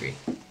mere 3.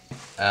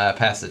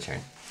 Pass the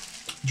turn.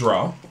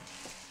 Draw.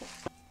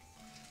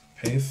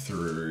 Pay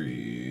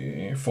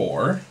 3,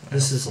 4.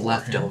 This is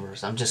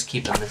leftovers. I'm just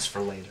keeping this for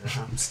later.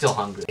 I'm still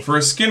hungry. For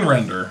a skin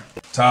render.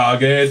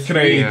 Target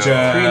creature.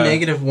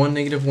 3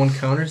 -1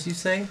 counters, you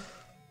say?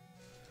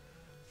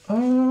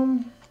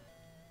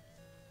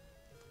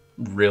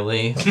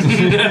 Really? There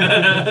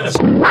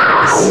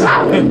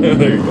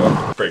you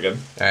go. Pretty good.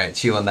 Alright,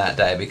 she will not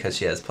die because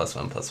she has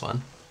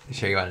 +1/+1. You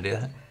sure you want to do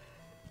that?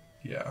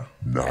 Yeah.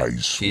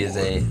 Nice. She is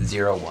a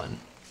 0/1.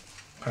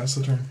 Pass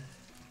the turn.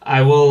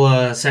 I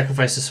will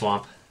sacrifice a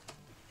swamp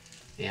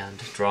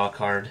and draw a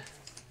card.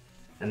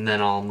 And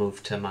then I'll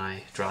move to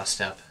my draw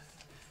step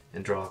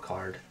and draw a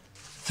card.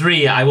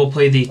 3, I will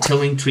play the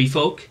Tilling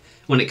Treefolk.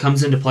 When it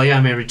comes into play, I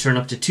may return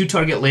up to 2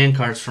 target land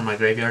cards from my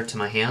graveyard to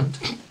my hand.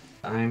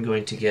 I'm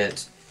going to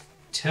get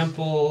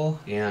Temple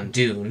and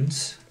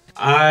Dunes.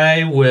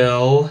 I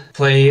will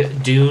play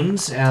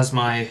Dunes as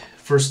my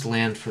first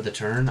land for the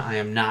turn. I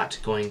am not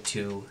going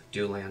to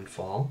do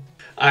landfall.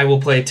 I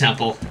will play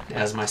Temple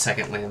as my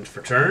second land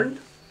for turn.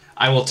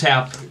 I will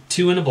tap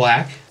 2 and a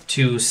black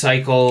to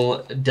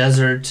cycle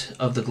Desert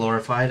of the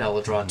Glorified. I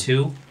will draw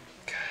 2.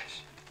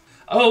 Gosh.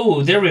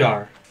 Oh, there we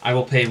are. I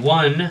will pay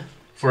 1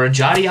 for a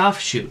Ciatti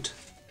Offshoot.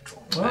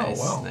 Nice,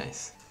 wow.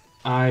 nice.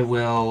 I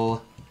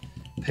will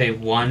pay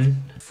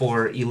 1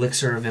 for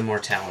Elixir of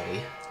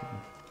Immortality.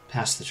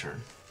 Pass the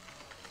turn.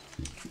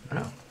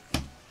 Oh.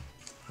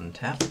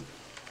 Untap.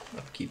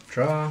 Upkeep,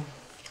 draw.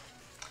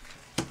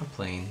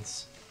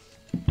 Plains.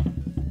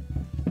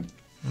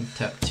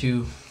 Untap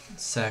 2.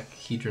 Sack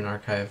Hedron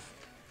Archive.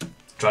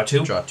 Draw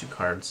 2. Draw 2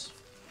 cards.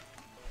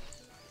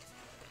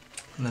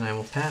 And then I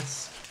will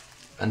pass.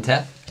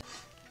 Untap.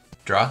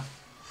 Draw.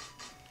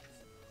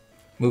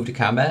 Move to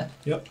combat.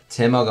 Yep.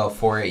 Tim, I'll go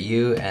 4 at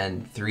you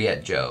and 3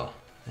 at Joe.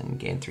 And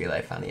gain 3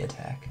 life on the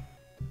attack.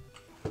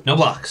 No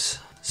blocks.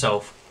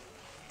 So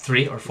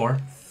 3 or 4?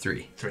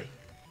 3. 3.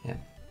 Yeah.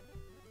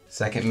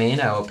 Second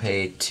main, I will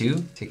pay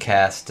 2 to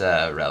cast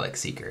Relic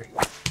Seeker.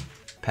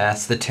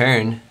 Pass the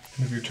turn.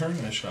 End of your turn,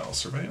 I shall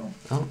surveil.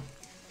 Oh.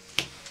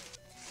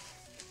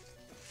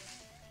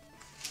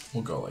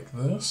 We'll go like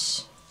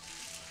this.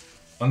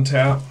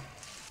 Untap.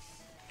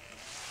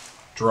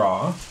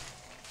 Draw.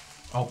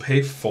 I'll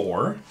pay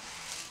 4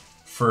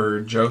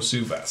 for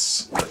Josu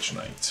Ves, Lich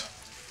Knight.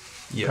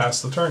 Yep.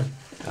 Pass the turn.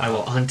 I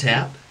will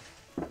untap,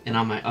 and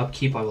on my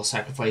upkeep, I will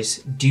sacrifice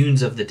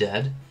Dunes of the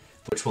Dead,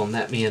 which will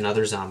net me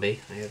another zombie.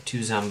 I have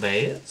 2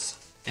 zombies,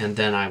 and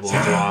then I will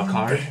draw a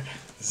card.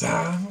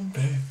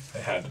 Zombie.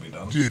 It had to be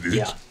done. Did it?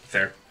 Yeah,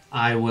 fair.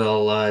 I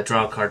will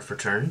draw a card for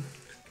turn.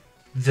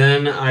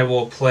 Then I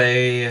will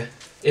play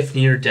If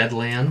Near Dead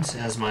Lands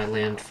as my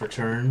land for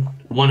turn.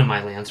 One of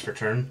my lands for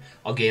turn.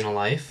 I'll gain a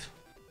life.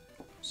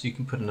 So you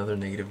can put another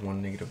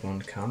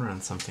 -1/-1 counter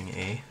on something,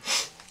 A.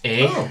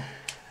 Oh.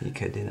 You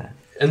could do that.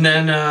 And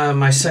then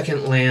my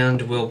second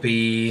land will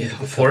be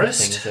a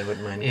forest. Things I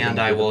wouldn't mind And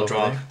I will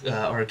draw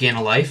or gain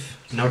a life.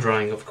 No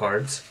drawing of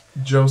cards.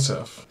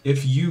 Joseph,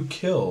 if you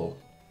kill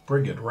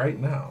Bridget right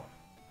now,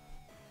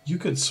 you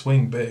could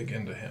swing big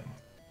into him.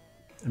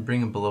 And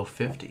bring him below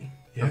 50.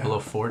 Yeah. Or below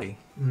 40.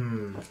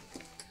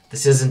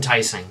 This is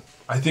enticing.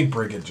 I think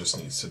Bridget just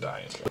needs to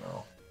die in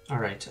general. All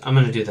right, I'm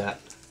going to do that.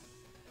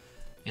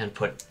 And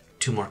put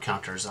 2 more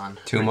counters on.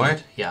 2 more?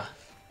 Yeah.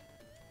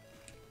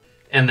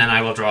 And then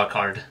I will draw a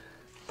card.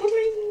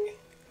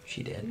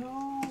 She did.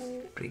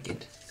 Pretty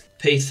good.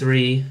 Pay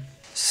 3,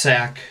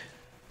 sack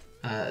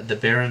the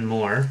Baron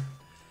Moore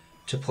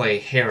to play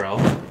Harrow.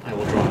 I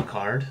will draw a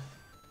card.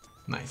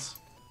 Nice.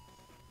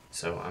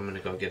 So I'm going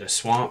to go get a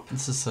swamp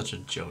This is such a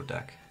Joe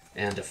deck.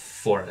 and a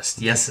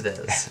forest. Yes, it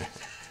is.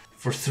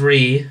 For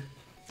 3,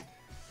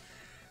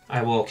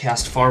 I will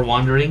cast Far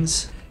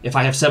Wanderings. If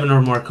I have 7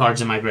 or more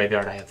cards in my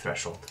graveyard, I have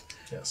Threshold.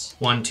 Yes.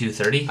 1, 2,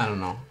 30. I don't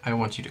know. I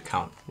want you to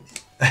count.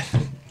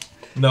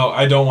 No,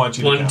 I don't want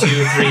you to 1, count. 2,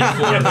 3,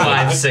 4,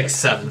 5, 6,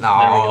 7.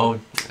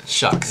 No,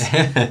 shucks.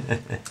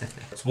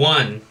 It's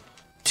 1,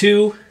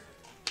 2,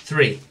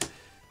 3.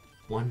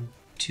 1,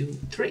 2,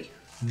 3.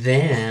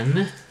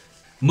 Then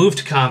move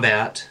to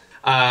combat.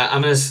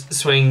 I'm gonna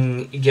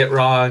swing Get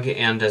Rog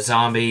and a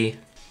zombie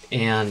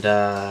and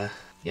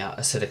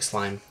acidic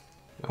slime.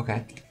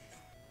 Okay.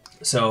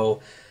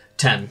 So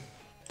 10.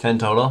 10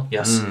 total?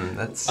 Yes.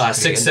 That's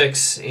 6,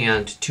 6,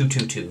 and 2, 2,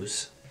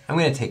 2s. I'm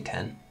going to take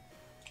 10.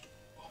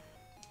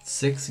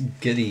 6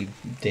 giddy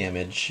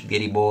damage.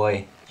 Giddy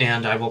boy.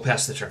 And I will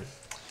pass the turn.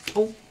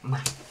 Oh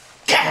my.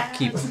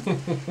 Keep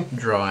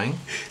drawing.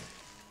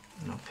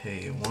 And I'll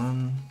pay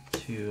 1,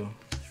 2,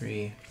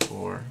 3,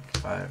 4,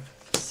 5,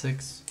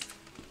 6,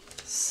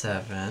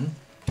 7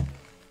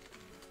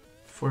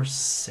 for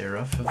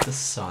Seraph of the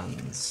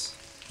Suns.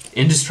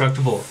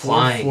 Indestructible.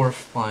 Flying. 4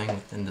 flying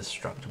with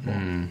indestructible.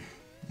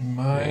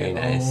 My, Very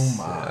nice.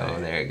 oh my. Oh,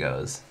 there it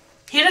goes.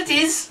 Here it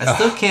is. I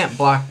still can't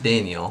block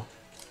Daniel,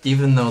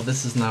 even though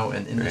this is now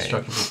an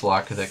indestructible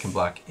blocker that can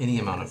block any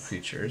amount of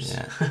creatures.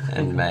 Yeah.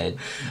 And my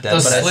The But I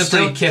slippery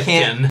still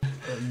Kipkin.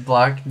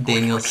 Block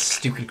Daniel's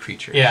stupid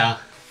creatures. Yeah.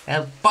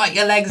 I'll bite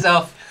your legs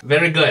off.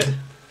 Very good.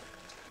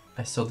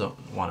 I still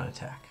don't want to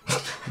attack.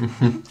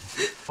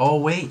 Oh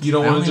wait, You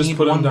don't want to just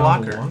put him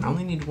down blocker. to one? I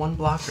only need one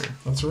blocker.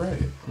 That's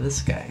right.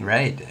 This guy.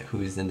 Right,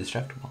 who's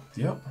indestructible.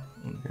 Yep.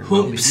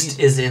 Whoops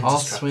is I'll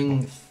indestructible.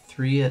 swing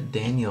 3 at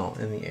Daniel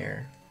in the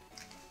air.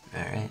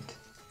 Alright.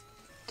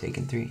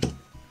 Taking 3.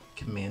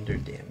 Commander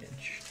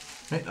damage.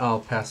 Right, I'll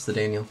pass the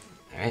Daniel.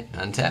 Alright,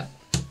 untap.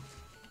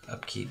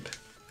 Upkeep.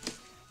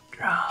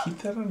 Draw. Keep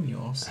that on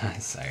you.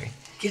 Sorry.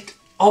 Get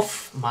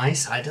off my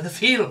side of the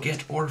field.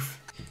 Get Orf.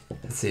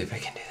 Let's see if I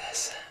can do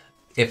this.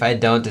 If I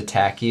don't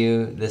attack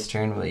you this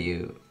turn, will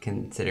you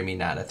consider me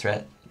not a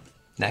threat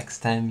next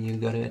time you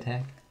go to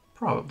attack?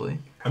 Probably.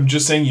 I'm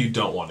just saying you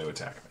don't want to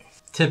attack me.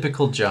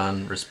 Typical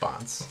John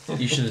response.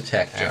 You should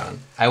attack John.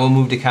 I will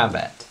move to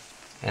combat,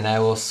 and I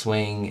will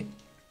swing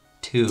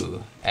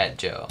 2 at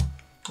Joe.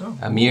 Oh.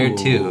 A mere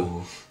 2.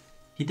 Ooh.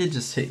 He did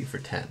just hit you for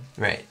 10.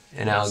 Right,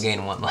 and I'll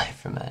gain 1 life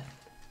from that.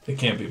 It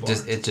can't be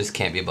blocked. It just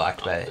can't be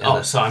blocked by it.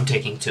 Oh, so I'm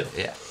taking 2.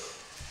 Yeah.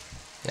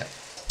 Yep.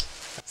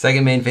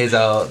 Second main phase,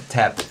 I'll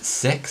tap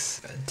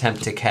 6.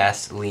 Attempt to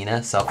cast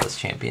Lena, Selfless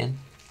Champion.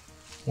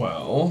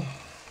 Well,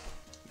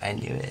 I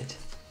knew it.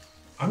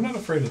 I'm not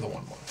afraid of the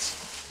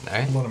 1/1s.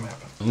 Alright. Let them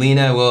happen.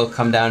 Lena will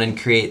come down and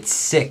create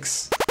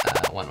 6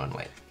 1/1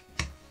 white.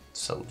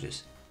 So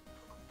just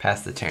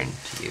pass the turn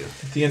to you.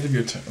 At the end of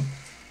your turn,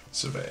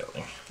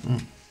 surveilling.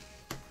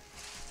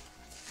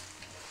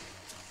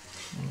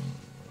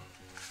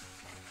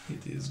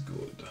 It is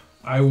good.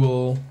 I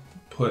will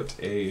put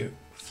a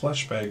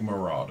Fleshbag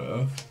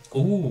Marauder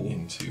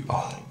into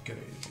my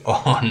graveyard.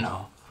 Oh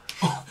no.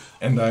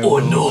 And I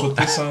will put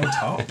this on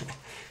top.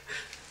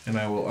 And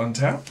I will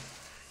untap,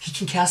 He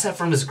can cast that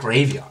from his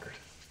graveyard.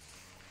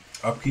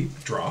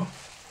 upkeep, draw.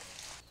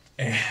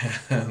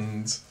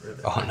 And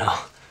Oh no.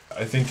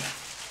 I think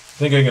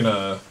I'm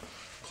gonna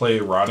play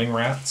Rotting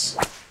Rats.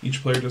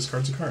 Each player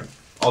discards a card.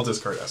 I'll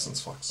discard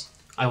Essence Flux.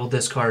 I will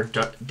discard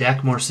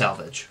Dakmore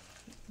Salvage.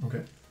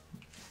 Okay.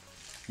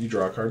 You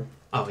draw a card.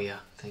 Oh, yeah.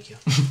 Thank you.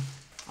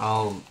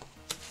 I'll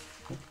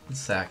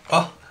sack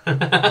Oh.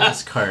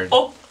 this card.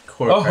 Oh.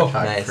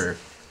 Nice. For...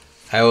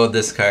 I will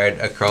discard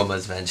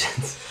Akroma's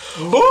Vengeance.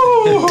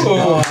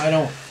 Oh, I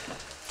don't.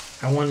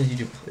 I wanted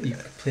you to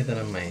play that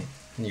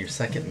on your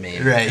second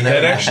main. Right.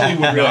 That actually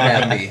would not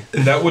have Happy.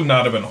 been. That would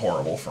not have been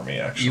horrible for me.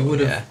 Actually, You would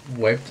have Yeah.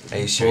 wiped Are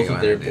you sure both you of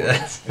want their to do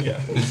boards. that?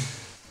 Yeah.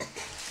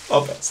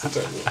 I'll pass the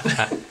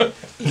turn.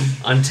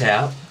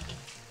 Untap.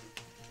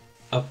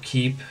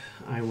 Upkeep.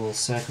 I will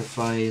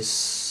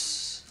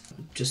sacrifice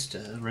just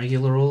a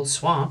regular old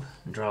swamp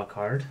and draw a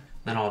card.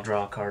 Then I'll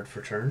draw a card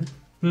for turn.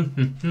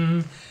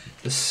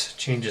 This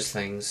changes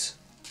things.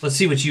 Let's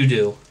see what you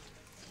do.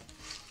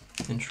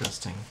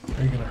 Interesting.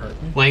 Are you gonna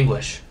hurt me?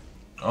 Languish.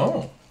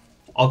 Oh.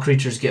 All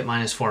creatures get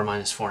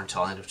 -4/-4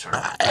 until end of turn.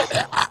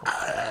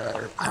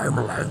 I'm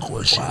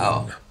languishing.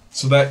 Wow.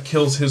 So that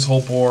kills his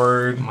whole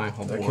board. My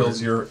whole that board.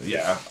 kills your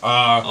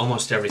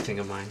Almost everything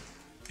of mine.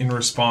 in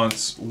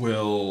response,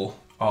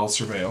 I'll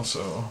surveil.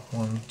 So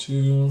 1,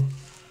 2.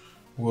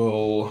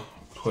 We'll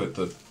put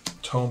the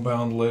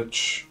Tomebound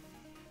Lich,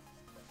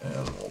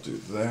 and we'll do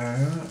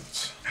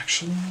that.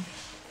 Actually,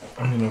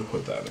 I'm gonna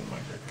put that in my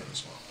graveyard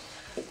as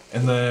well.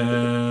 And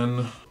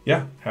then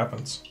yeah,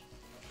 happens.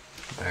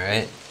 All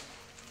right.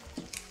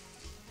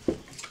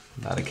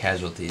 A lot of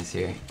casualties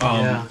here.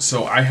 Yeah.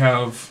 So I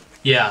have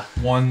Yeah.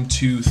 1,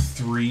 2,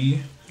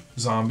 3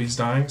 zombies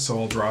dying. So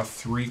I'll draw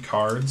 3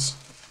 cards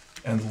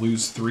and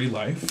lose 3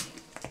 life.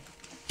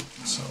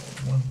 So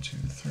 1, 2,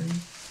 3.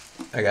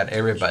 I got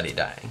everybody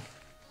dying.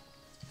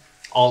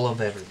 All of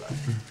everybody.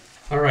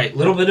 All right,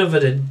 little bit of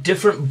a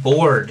different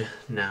board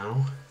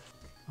now.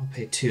 I'll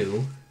pay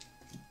 2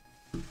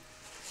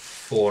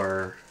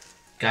 for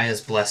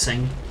Gaia's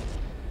Blessing.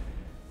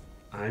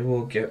 I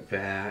will get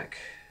back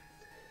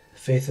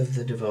Faith of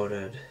the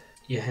Devoted,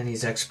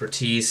 Yeheni's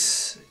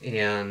Expertise,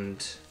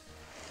 and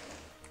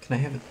Can I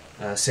have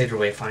it? Seder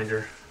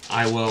Wayfinder.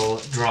 I will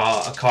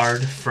draw a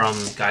card from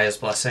Gaia's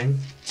Blessing.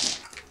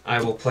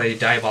 I will play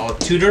Diabolic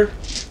Tutor,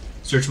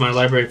 search my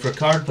library for a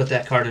card, put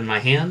that card in my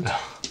hand,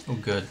 Oh,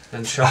 good.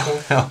 then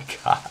shuffle. Oh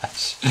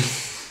gosh.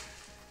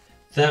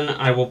 Then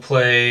I will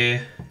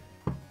play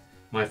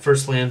my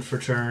first land for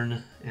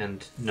turn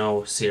and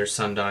no Seer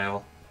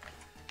Sundial.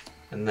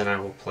 And then I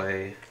will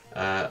play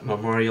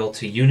Memorial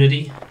to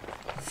Unity.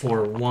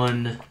 For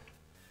 1,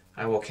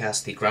 I will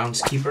cast the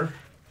Groundskeeper.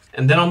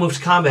 And then I'll move to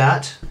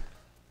combat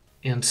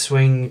and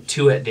swing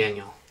 2 at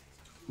Daniel.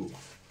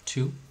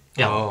 2.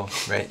 Yeah. Oh,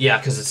 right. Yeah,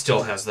 because it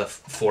still has the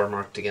 4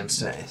 marked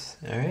against it. Nice.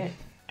 All right.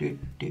 Dude.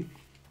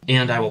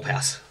 And I will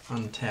pass.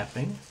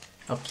 Untapping.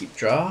 Upkeep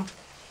draw.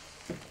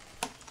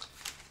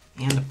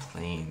 And a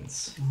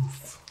plains.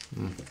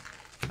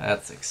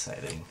 That's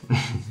exciting.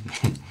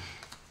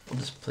 We'll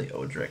just play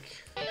Odric.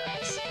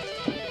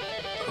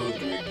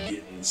 Odric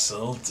getting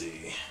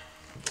salty.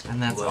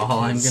 And that's Like all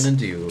I'm his- gonna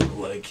do.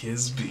 Like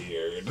his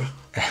beard.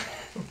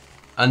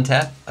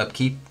 Untap,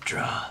 upkeep,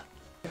 draw.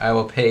 I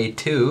will pay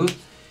 2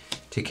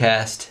 to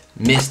cast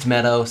Mist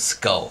Meadow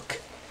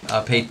Skulk.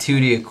 I'll pay 2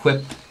 to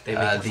equip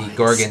the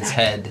Gorgon's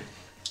head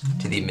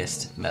to the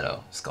Mist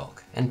Meadow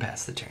Skulk and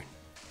pass the turn.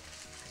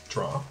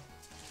 Draw.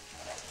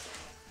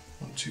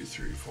 1, 2,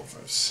 3, 4,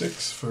 5,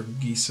 6 for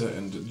Gisa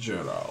and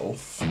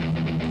Geralf.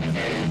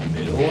 And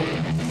I will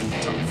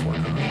top 4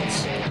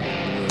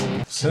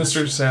 cards.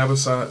 Sinister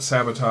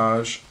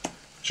Sabotage,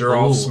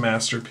 Geralf's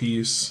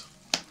Masterpiece,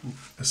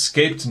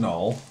 Escaped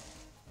Null,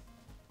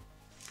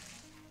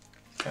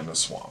 and a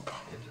Swamp.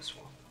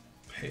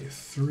 Pay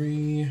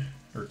 3,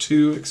 or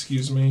 2,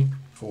 excuse me,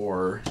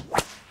 for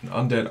an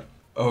Undead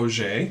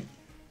Auger,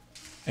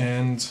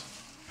 and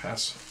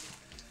pass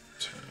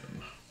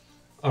turn.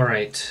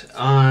 Alright,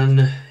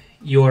 on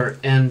your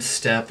end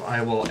step,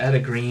 I will add a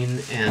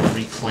green and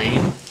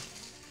reclaim.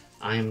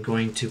 I am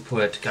going to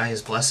put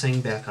Gaia's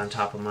Blessing back on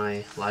top of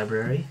my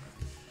library.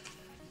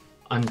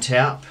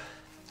 Untap,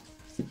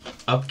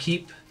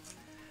 upkeep,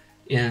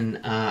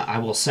 I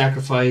will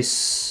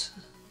sacrifice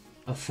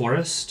a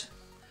forest,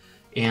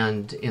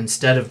 and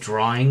instead of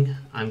drawing,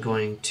 I'm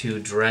going to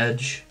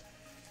dredge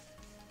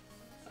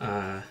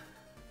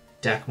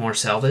Dakmore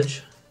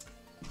Salvage.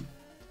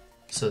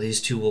 So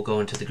these two will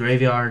go into the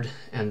graveyard,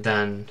 and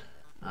then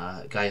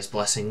Gaia's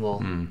Blessing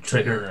will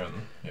trigger. And,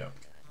 yeah,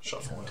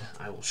 shuffle it.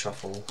 I will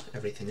shuffle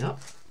everything up.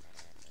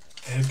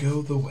 And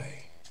go the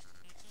way.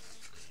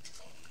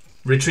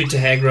 Retreat to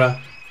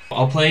Hagra.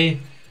 I'll play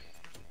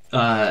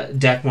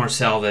Dakmore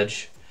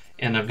Salvage,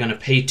 and I'm going to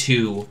pay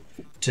 2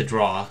 to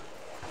draw.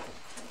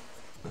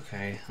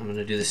 Okay, I'm going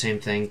to do the same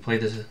thing. Play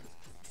the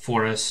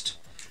forest,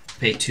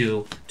 pay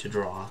 2 to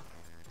draw.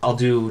 I'll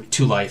do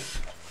 2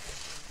 life,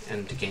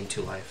 and to gain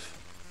 2 life.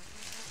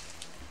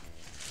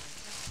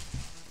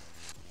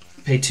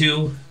 Pay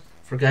 2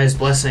 for Gaia's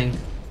Blessing.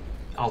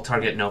 I'll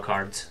target no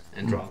cards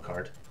and draw a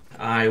card.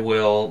 I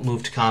will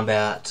move to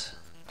combat.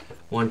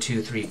 1,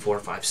 2, 3, 4,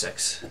 5,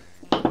 6.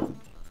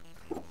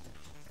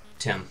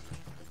 10.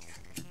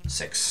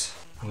 6.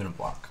 I'm gonna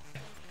block.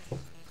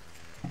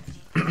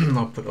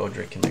 I'll put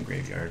Odric in the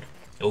graveyard.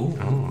 Ooh.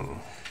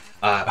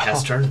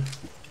 Pass turn.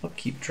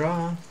 Upkeep,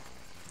 draw.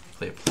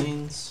 Play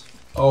Plains.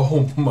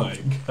 Oh my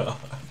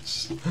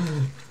gosh.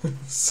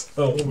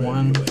 So many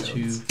 1, lands.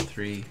 2,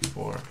 3,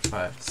 4,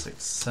 5,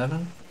 6,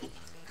 7.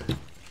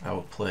 I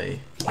will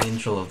play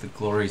Angel of the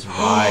Glory's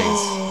Rise.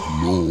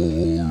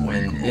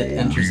 When it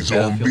enters the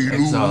battlefield,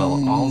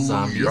 exile all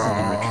zombies and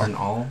then return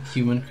all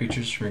human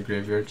creatures from your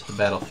graveyard to the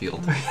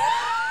battlefield.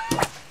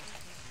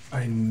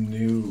 I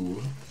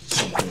knew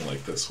something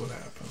like this would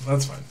happen.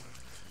 That's fine.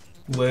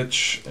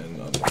 Lich and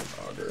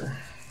Undead Augur.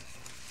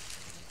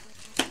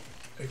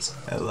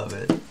 Exile. I love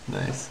it.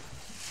 Nice.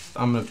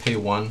 I'm going to pay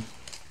 1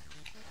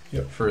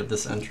 Yep. for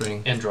this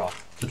entering And draw.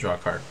 to draw a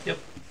card. Yep.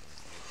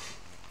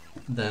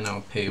 Then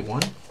I'll pay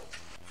 1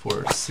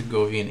 for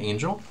Segovian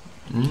Angel,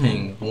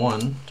 paying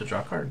 1 to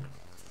draw a card.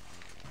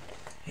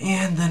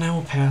 And then I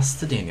will pass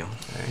to Daniel.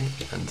 Alright,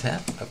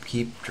 untap,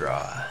 upkeep,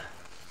 draw.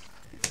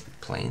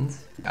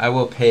 Plains. I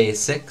will pay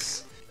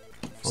 6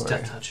 for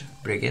Step touch.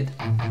 Brigid.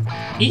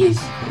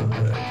 Ease.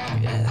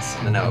 Yes,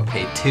 and then I will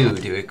pay 2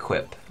 to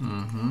equip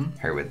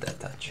her with that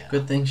touch.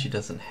 Good thing she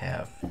doesn't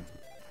have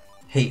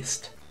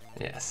haste.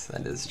 Yes,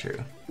 that is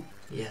true.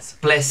 Yes.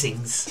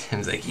 Blessings.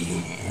 Tim's like,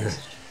 yes.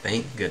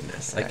 Thank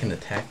goodness. I can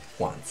attack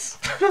once.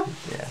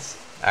 Yes.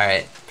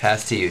 Alright,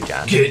 pass to you,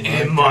 John. Get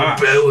in my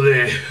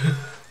belly.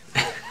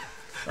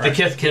 The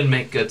Kith can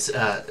make good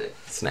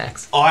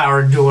Snacks.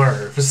 hors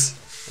d'oeuvres.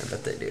 I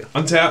bet they do.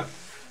 Untap.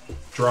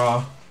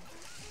 Draw.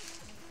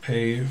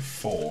 Pay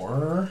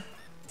 4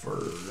 for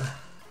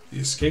the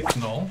Escaped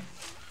Null.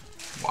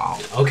 Wow.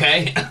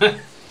 Okay.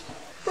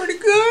 Pretty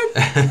good.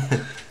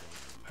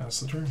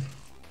 Pass the turn.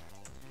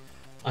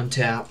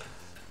 Untap,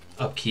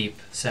 upkeep,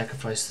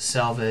 sacrifice the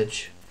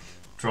salvage,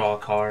 draw a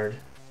card.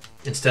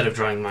 Instead of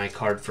drawing my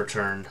card for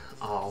turn,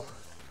 I'll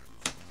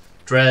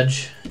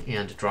dredge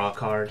and draw a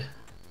card.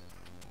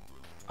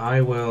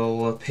 I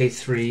will pay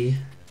 3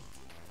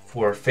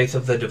 for Faith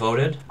of the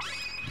Devoted.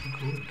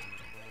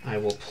 I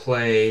will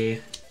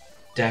play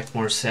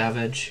Dakmore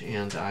Savage,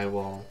 and I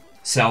will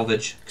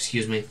salvage,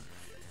 excuse me,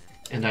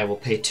 and I will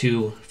pay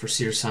 2 for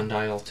Seer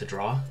Sundial to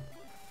draw.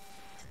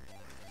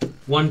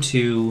 1,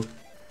 2,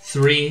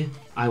 3.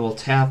 I will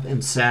tap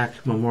and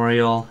sack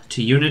Memorial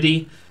to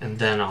Unity, and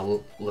then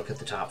I'll look at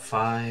the top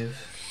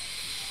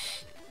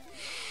 5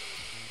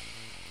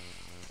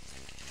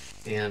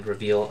 and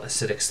reveal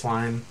Acidic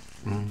Slime.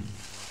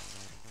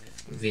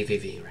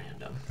 VVV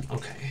random.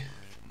 Okay.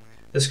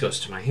 This goes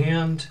to my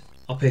hand.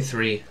 I'll pay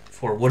 3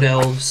 for Wood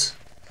Elves.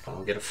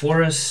 I'll get a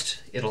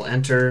forest. It'll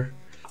enter.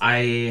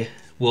 I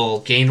will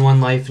gain 1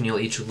 life, and you'll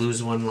each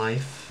lose 1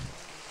 life.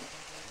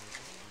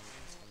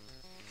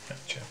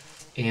 Gotcha.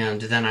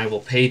 And then I will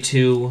pay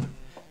 2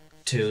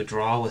 to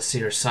draw with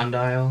Seer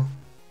Sundial.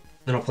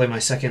 Then I'll play my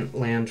second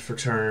land for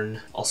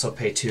turn. Also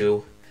pay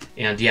 2.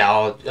 And yeah,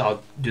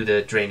 I'll do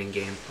the draining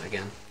game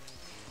again.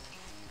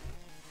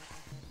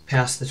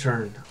 Pass the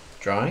turn.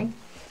 Drawing.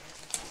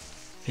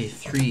 Pay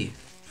 3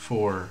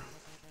 for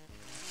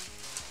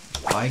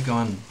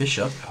Bygone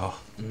Bishop.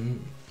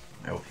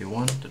 I will pay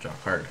 1 to draw a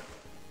card.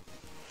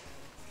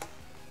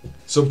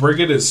 So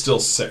Bridget is still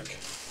sick.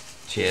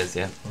 She is,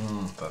 yeah.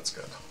 That's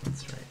good.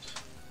 That's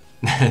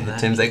right.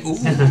 Tim's like, ooh.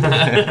 In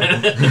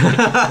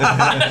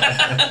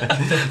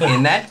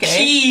that case.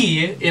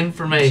 Key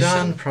information.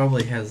 John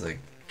probably has a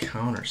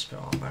counter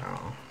spell. I don't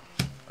know.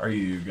 Are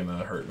you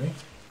gonna hurt me?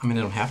 I mean,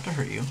 I don't have to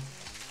hurt you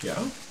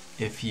Yeah?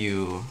 if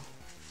you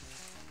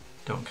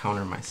don't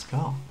counter my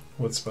spell.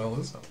 What spell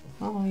is that?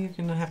 Well, you're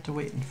gonna have to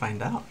wait and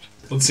find out.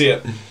 Let's see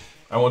it.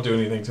 I won't do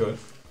anything to it.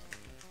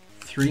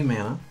 3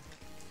 mana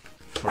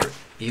for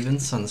even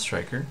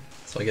Sunstriker,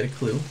 so I get a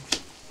clue.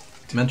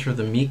 Mentor of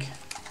the Meek,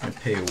 I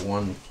pay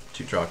 1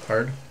 to draw a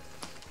card.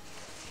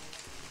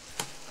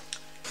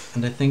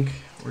 And I think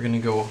we're gonna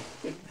go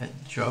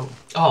at Joe.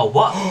 Oh,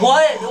 what?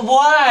 What?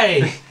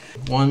 Why?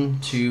 1,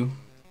 2,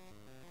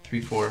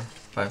 3, 4,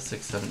 5,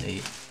 6, 7,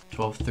 8,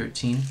 12,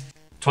 13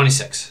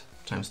 26.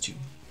 times 2.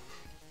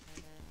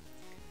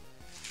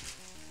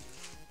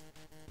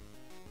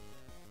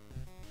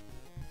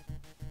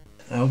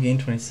 I'll gain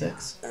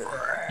 26.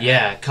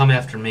 Yeah, come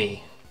after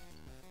me.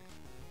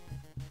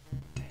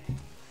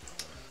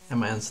 At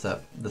my end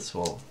step, this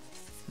will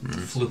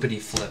Floopity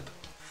flip.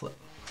 flip.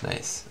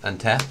 Nice.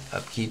 Untap,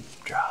 upkeep,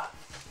 draw.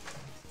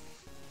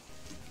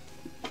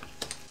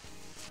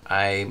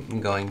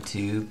 I'm going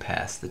to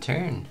pass the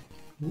turn.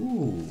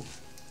 Ooh.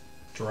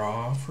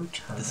 Draw for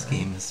turn. This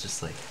game is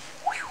just like...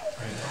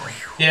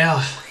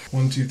 Yeah.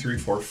 1, 2, 3,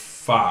 4,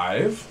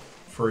 5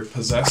 for a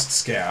possessed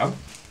scab.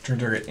 Turn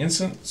target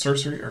instant,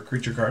 sorcery, or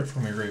creature card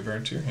from your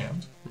graveyard to your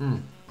hand.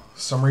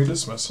 Summary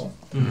dismissal.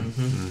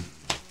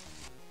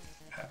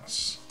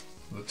 Pass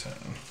the 10.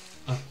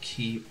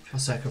 Upkeep. I'll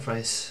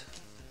sacrifice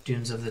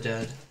Dunes of the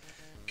Dead.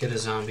 Get a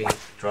zombie.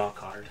 Draw a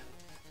card.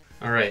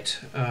 Alright.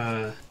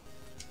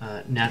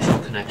 Natural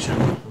Connection.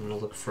 I'm going to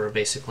look for a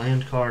basic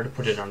land card,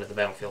 put it onto the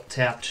battlefield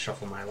tapped,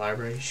 shuffle my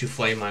library,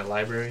 souffle my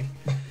library.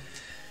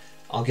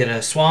 I'll get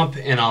a swamp,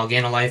 and I'll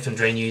gain a life and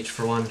drain you each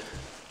for 1.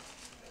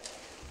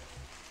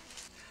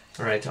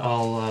 Alright,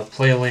 I'll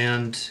play a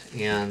land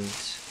and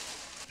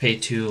pay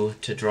 2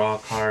 to draw a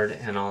card,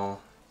 and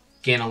I'll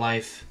gain a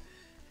life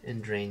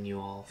and drain you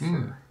all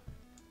for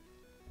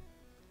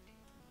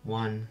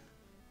 1.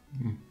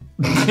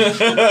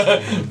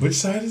 Which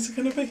side is it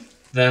going to be?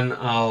 Then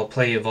I'll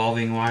play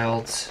Evolving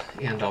Wilds,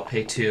 and I'll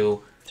pay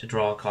 2 to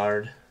draw a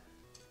card.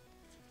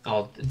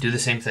 I'll do the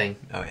same thing.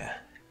 Oh, yeah.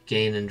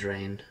 Gain and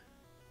drain.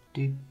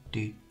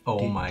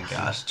 Oh my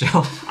gosh,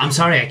 Joe. I'm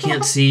sorry, I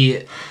can't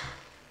see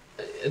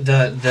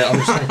the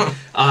other side.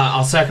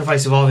 I'll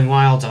sacrifice Evolving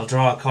Wilds, I'll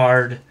draw a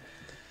card.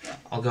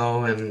 I'll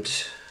go and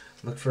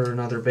look for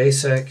another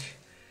basic.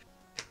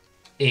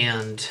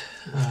 And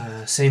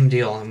same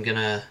deal, I'm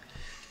gonna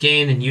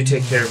gain and you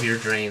take care of your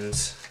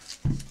drains.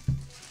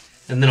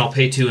 And then I'll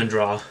pay 2 and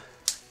draw.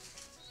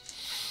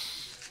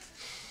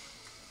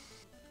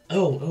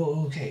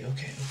 Oh, okay.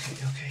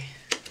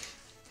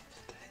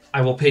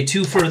 I will pay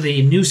 2 for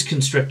the Noose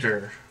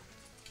Constrictor,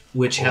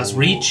 which has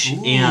reach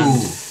and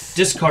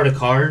discard a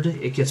card.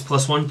 It gets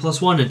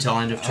 +1/+1 until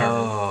end of turn.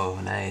 Oh,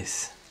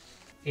 nice.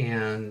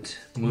 And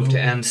move to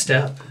end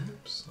step.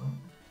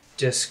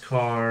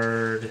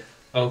 Discard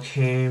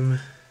Oakhame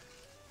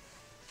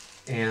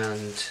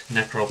and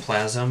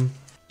Necroplasm.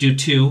 Do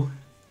 2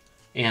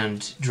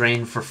 and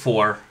drain for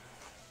 4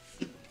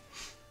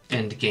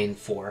 and gain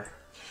 4.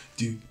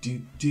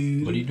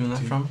 What are you doing that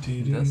from?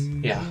 This?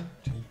 Yeah.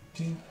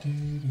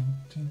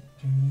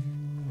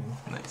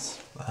 Nice.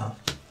 Wow.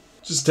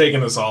 Just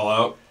taking us all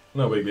out.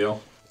 No big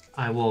deal.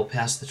 I will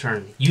pass the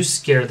turn. You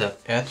scare the...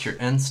 At your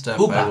end step,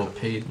 Poop I out. will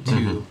pay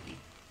 2,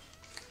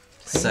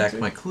 sack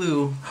my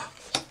clue,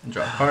 and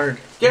draw a card,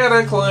 Get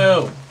a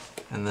clue!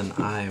 and then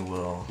I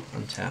will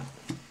untap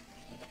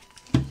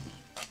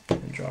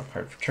and draw a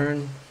card for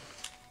turn.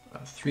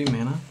 3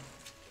 mana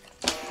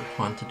for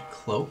Haunted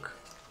Cloak.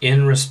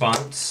 In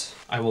response,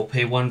 I will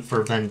pay 1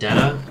 for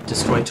Vendetta.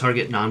 Destroy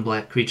target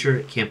non-black creature.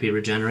 It can't be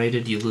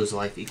regenerated. You lose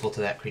life equal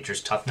to that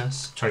creature's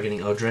toughness. Targeting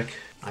Odric,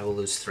 I will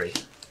lose 3.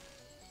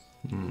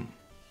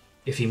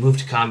 If he moved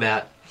to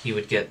combat, he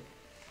would get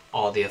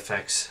all the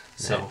effects.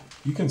 So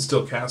You can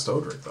still cast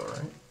Odric, though,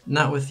 right?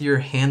 Not with your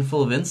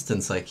handful of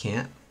instants, I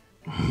can't.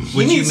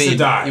 He needs to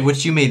die.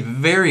 Which you made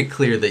very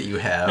clear that you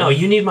have. no,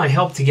 you need my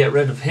help to get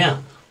rid of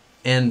him.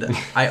 And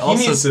I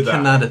needs also to die.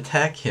 cannot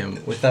attack him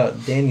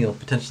without Daniel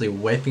potentially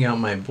wiping out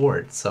my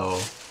board,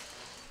 so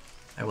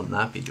I will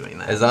not be doing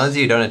that. As long as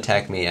you don't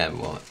attack me, I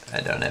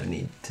don't have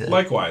need to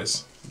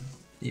Likewise.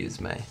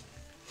 use my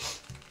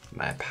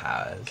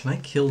powers. Can I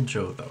kill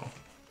Joe, though?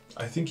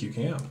 I think you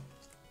can.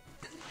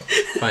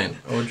 Fine,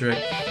 Odric.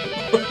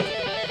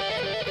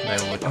 And I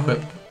will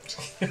equip.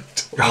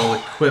 I will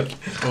equip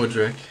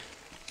Odric,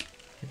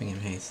 giving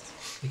him haste.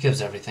 It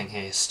gives everything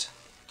haste.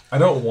 I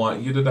don't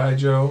want you to die,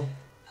 Joe.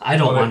 I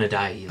don't But want to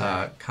die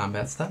either.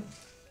 Combat step.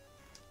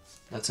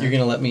 That's You're it.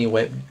 gonna let me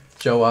wipe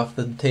Joe off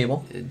the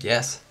table?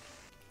 Yes.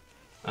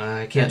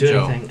 I can't Yeah, do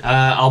Joe. anything.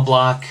 I'll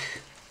block.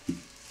 You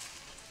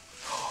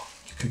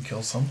could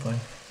kill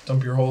something.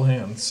 Dump your whole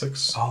hand.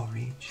 6 Oh,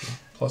 reach.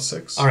 plus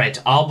 6. All right,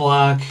 I'll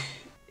block.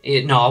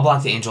 I'll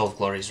block the Angel of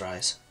Glory's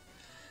Rise,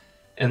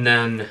 and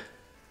then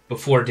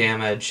Before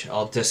damage,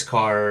 I'll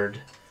discard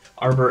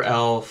Arbor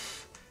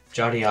Elf,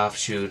 Jotty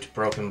Offshoot,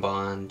 Broken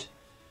Bond,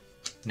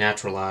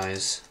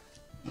 Naturalize.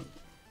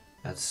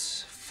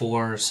 That's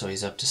 4, so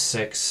he's up to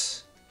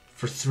 6.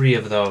 For 3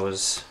 of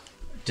those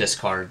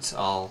discards,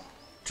 I'll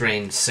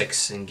drain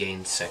 6 and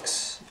gain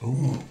 6.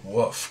 Ooh,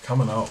 woof,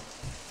 coming out.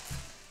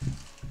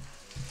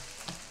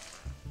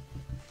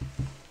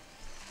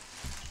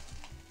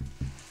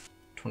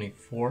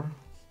 $24,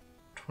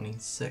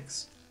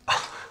 $26.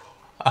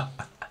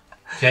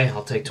 Okay,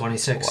 I'll take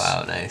 26.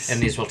 Wow, nice. And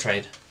these will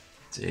trade.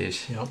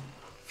 Jeez. Yep.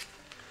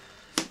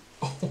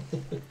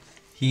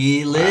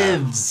 He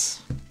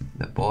lives.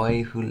 The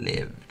boy who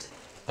lived.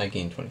 I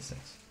gained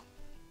 26.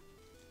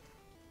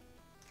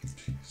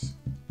 Jeez.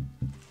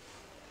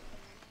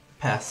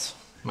 Pass.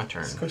 My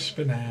turn. Squish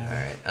banana.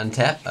 Alright,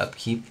 untap,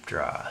 upkeep,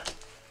 draw.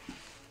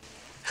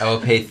 I will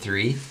pay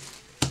 3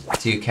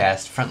 to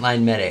cast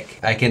Frontline Medic.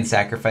 I can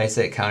sacrifice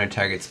it, counter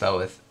target spell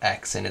with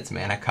X in its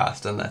mana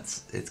cost, and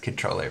that's its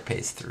controller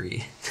pays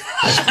 3.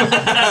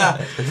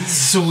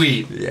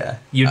 Sweet. Yeah.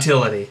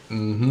 Utility.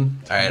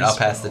 Alright, I'll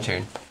pass the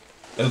turn.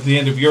 At the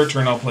end of your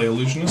turn, I'll play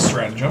Illusionist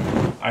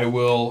Stratagem. I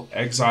will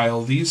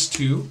exile these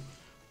 2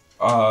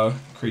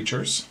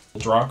 creatures.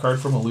 Draw a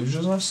card from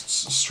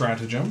Illusionist's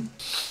Stratagem.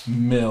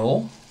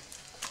 Mill.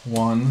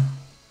 1,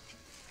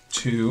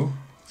 2,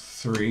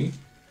 3,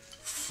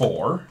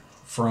 4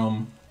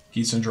 from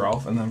Geeson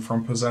Elf, and then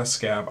from Possessed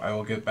Scab, I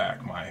will get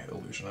back my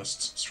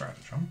Illusionist's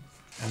Stratagem.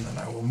 And then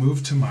I will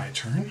move to my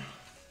turn.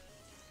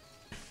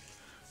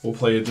 We'll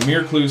play a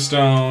Dimir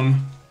Cluestone.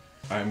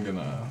 I'm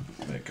gonna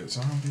make a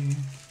zombie.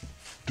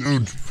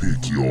 Don't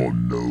pick your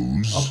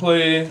nose. I'll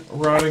play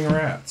Rotting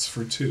Rats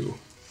for 2.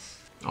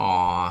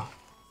 Aw.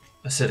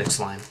 Acidic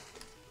Slime.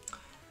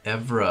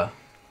 Evra.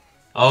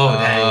 Oh,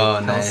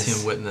 dang. Nice.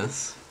 Calcium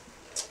Witness.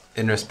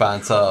 In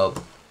response, I'll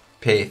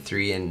pay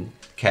 3 and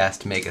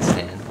cast Make a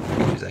Stand.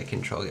 Creatures I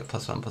control get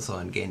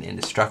 +1/+1, gain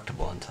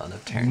indestructible until end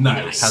of turn.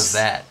 Nice. How's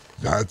that?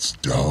 That's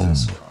dumb.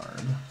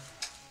 Discard.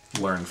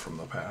 Learn from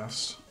the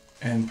past.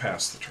 And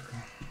pass the turn.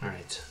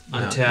 Alright. No,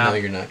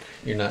 Untap.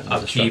 you're not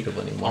Upkeep.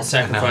 indestructible anymore. I'll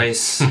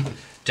sacrifice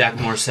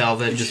Jackmore You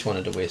Salvage. just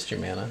wanted to waste your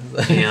mana.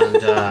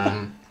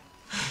 And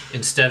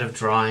instead of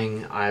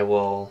drawing, I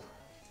will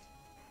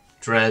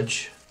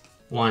dredge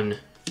 1,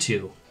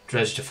 2.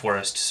 Dredge to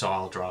forest, so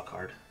I'll draw a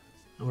card.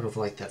 I would have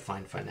liked that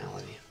Find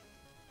Finality.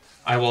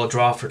 I will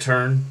draw for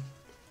turn.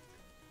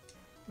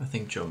 I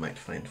think Joe might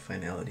find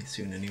finality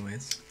soon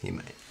anyways. He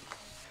might.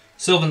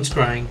 Sylvan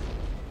Scrying.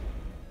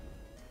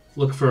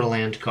 Look for a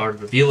land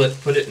card, reveal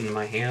it, put it in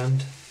my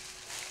hand.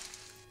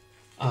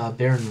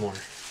 Baron Moor.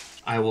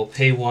 I will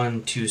pay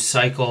 1 to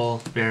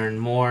cycle Baron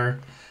Moor.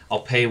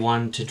 I'll pay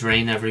 1 to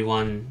drain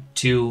everyone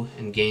 2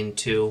 and gain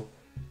 2.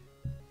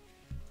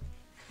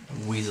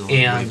 Weasel.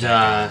 And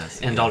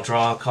I'll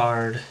draw a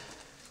card.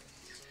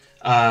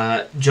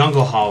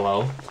 Jungle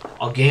Hollow.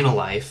 I'll gain a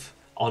life.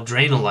 I'll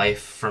drain a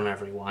life from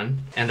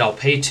everyone. And I'll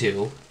pay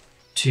 2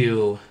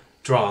 to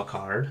draw a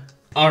card.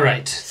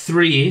 Alright,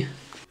 3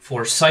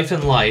 for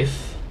Siphon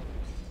Life.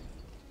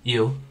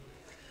 You're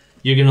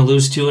gonna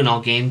lose 2 and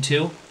I'll gain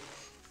 2.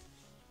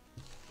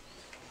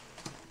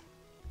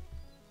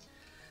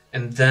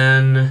 And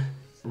then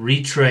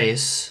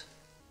Retrace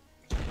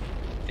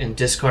and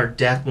discard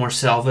Jackmore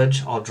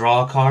Salvage. I'll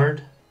draw a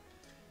card.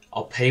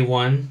 I'll pay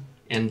 1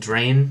 and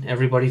drain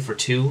everybody for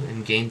 2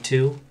 and gain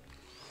 2.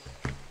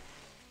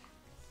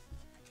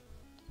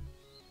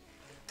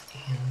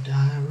 And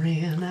I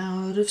ran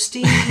out of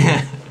steam.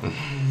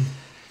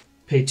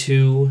 Pay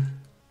 2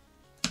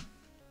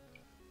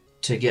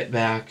 to get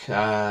back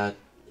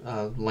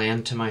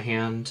land to my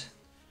hand.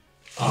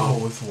 Oh,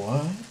 with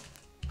what?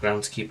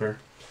 Groundskeeper.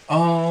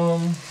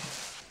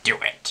 Do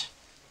it.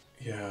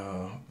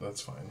 Yeah,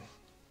 that's fine.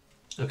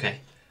 Okay,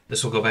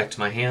 this will go back to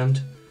my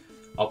hand.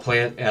 I'll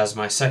play it as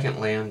my second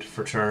land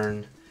for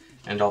turn,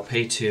 and I'll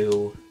pay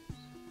 2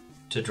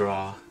 to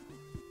draw.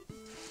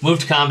 Move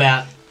to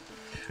combat.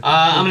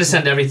 I'm going to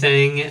send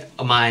everything,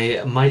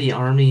 my mighty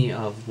army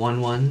of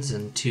 1/1s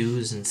and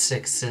 2s and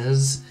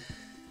 6s,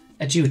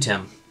 at you,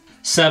 Tim.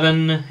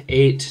 7,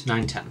 8,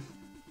 9, 10.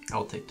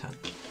 I'll take 10.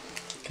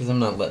 Because I'm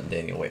not letting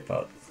Daniel wipe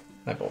out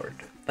my board.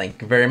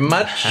 Thank you very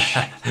much.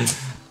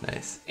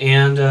 Nice.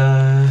 And,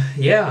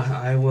 yeah,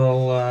 I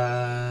will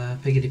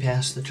piggity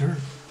pass the turn.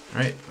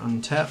 Alright,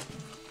 untap.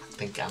 I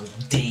think I'm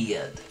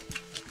dead.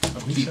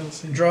 We shall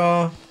see.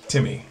 Draw.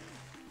 Timmy,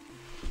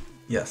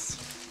 Yes.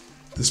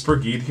 this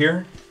Brigade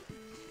here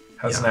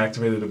has an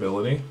activated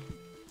ability,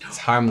 It's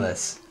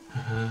harmless.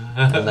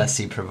 Unless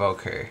you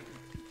provoke her.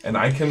 and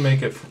I can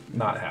make it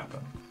not happen.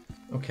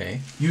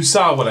 Okay. You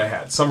saw what I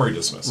had. Summary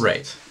dismissal.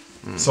 Right.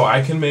 So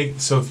I can make...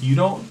 So if you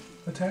don't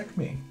attack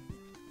me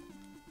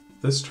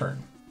this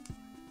turn,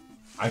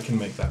 I can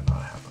make that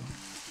not happen.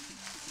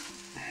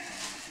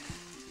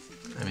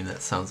 I mean,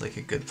 that sounds like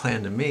a good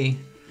plan to me.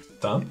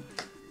 Done?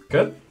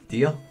 Good?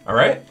 Deal? All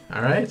right?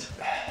 Alright.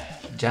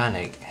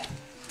 Jank.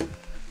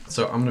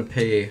 So I'm going to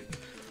pay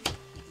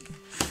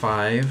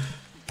 5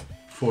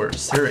 for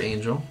Sarah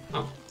Angel.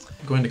 Oh.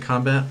 Going to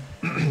combat.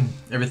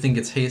 Everything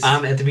gets haste.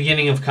 At the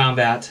beginning of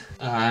combat,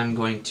 I'm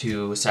going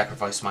to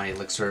sacrifice my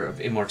elixir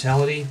of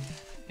immortality,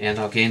 and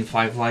I'll gain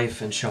 5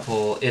 life and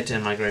shuffle it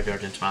and my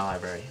graveyard into my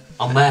library.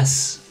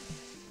 Unless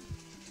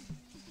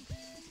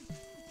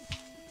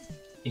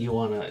you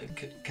want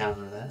to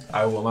counter that.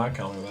 I will not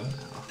counter that.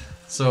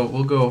 So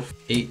we'll go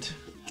 8,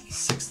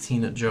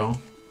 16 at Joe.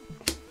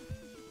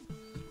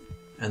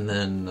 And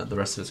then the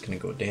rest of it's going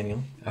to go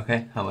Daniel.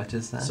 Okay, how much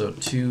is that? So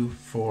 2,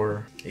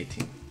 4,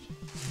 18.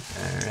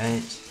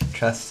 Alright.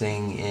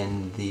 Trusting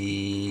in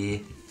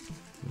the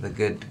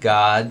good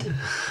god.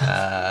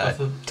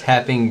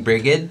 Tapping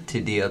Brigid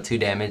to deal 2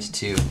 damage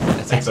to...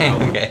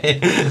 Okay.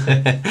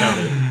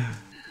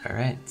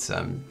 Alright, so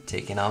I'm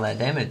taking all that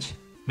damage.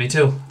 Me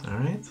too.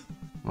 Alright.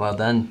 Well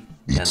done.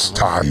 It's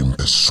time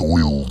to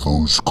soil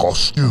those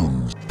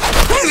costumes.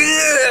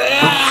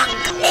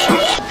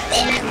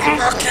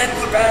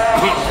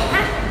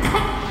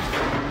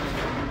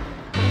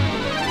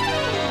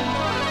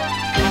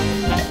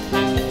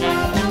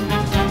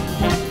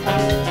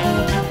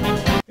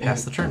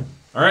 Pass the turn.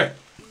 All right.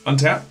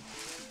 Untap.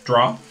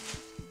 Draw.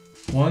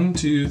 1,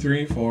 2,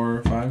 3,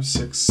 4, 5,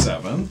 6,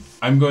 7.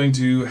 I'm going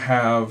to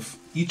have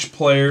each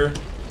player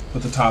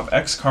put the top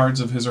X cards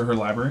of his or her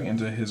library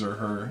into his or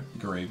her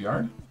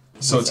graveyard.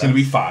 So it's going to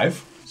be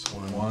 5. So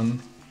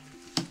 1,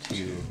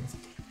 2,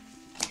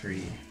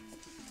 3,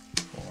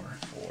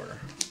 4,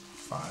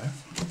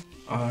 5.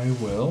 I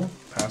will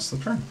pass the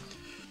turn.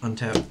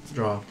 Untap,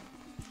 draw.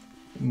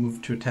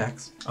 Move to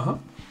attacks. Uh-huh.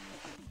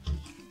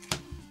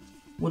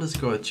 We'll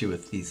just go at you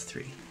with these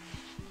 3.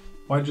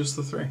 Why just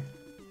the 3?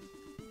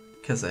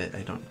 Because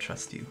I don't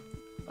trust you.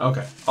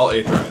 Okay. I'll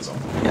Aetherize them.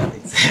 Yeah,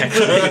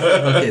 exactly.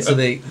 Okay, so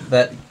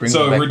that brings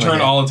So back return my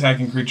hand. all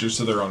attacking creatures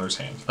to their owner's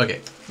hand.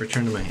 Okay,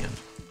 return to my hand.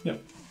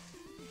 Yep.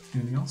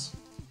 Anything else?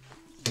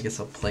 I guess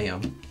I'll play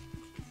them.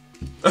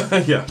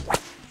 Yeah.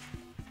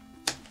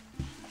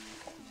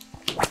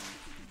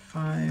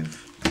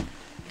 5.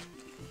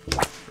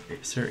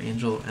 Sir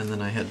Angel, and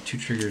then I had 2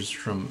 triggers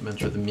from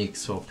Mentor the Meek,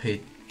 so I'll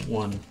pay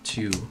 1,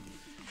 2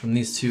 from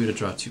these 2 to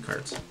draw 2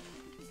 cards.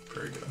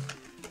 Very good.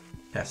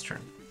 Pass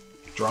turn.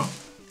 Draw.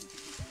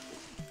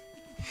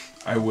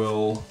 I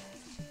will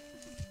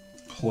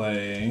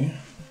play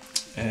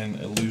an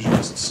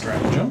Illusionist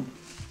Stratagem.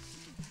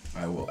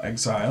 I will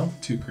exile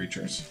 2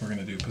 creatures. We're going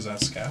to do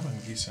Possess Scab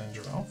and Gisa and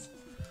Giralf.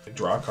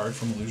 Draw a card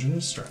from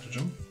Illusionist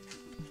Stratagem.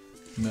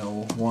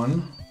 Mill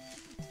 1,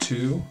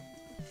 2,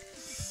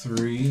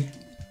 3,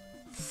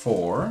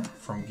 4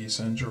 from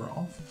Gisa and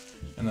Giralf.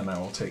 And then I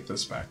will take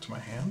this back to my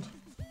hand.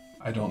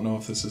 I don't know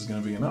if this is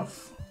going to be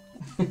enough.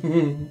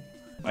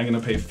 I'm going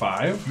to pay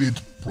 5.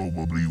 It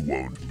probably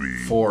won't be.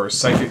 For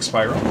Psychic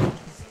Spiral.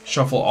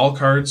 Shuffle all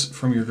cards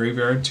from your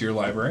graveyard to your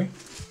library.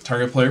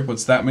 Target player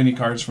puts that many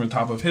cards from the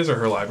top of his or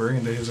her library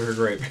into his or her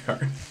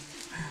graveyard.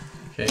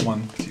 Okay.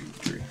 1, 2,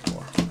 3,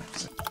 4, 5,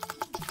 6.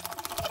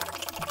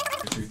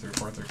 2, 3,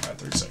 4, 35,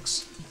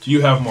 36.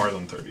 You have more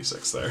than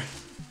 36 there.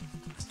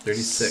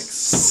 36.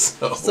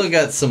 So, Still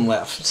got some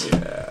left.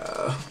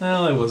 yeah.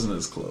 Well, I wasn't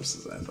as close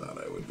as I thought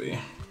I would be.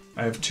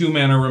 I have 2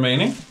 mana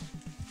remaining.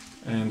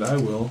 And I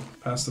will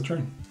pass the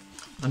turn.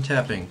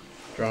 Untapping.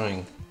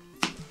 Drawing.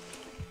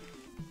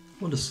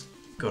 We'll just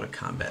go to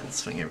combat and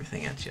swing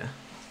everything at you.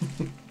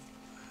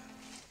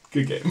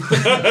 Good game.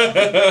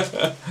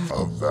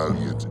 A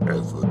valiant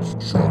effort,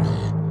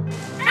 Johnny.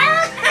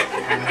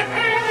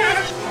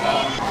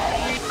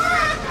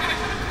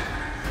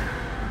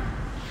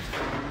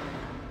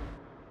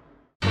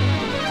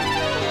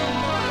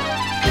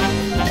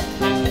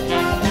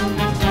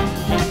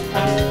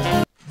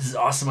 This is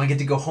awesome. I get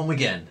to go home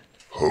again.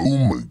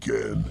 Home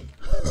again?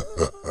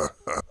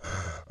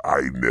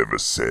 I never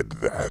said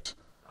that.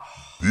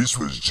 This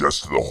was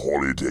just the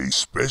holiday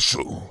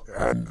special,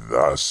 and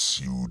thus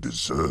you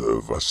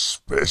deserve a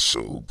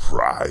special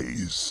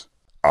prize.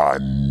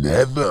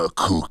 Another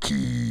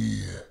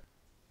cookie.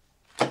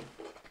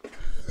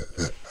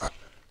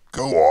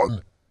 Go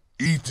on,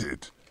 eat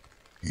it.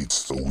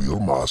 It's the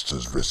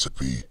Wheelmaster's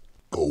recipe.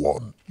 Go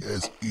on,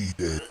 yes, eat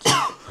it.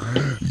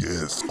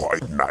 Yes,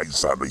 quite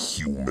nice on the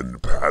human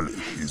palate,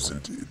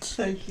 isn't it?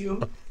 Thank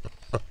you.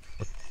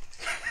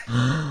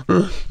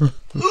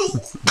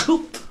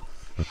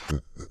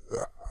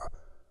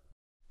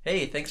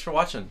 Hey, thanks for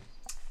watching.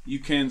 You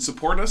can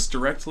support us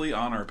directly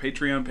on our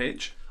Patreon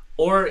page.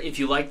 Or if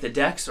you like the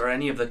decks or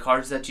any of the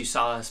cards that you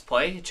saw us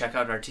play, check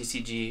out our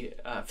TCG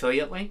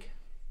affiliate link.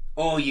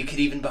 Oh, you could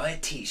even buy a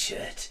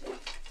t-shirt.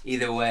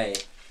 Either way.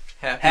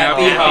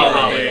 Happy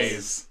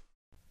holidays.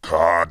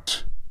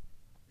 Cut.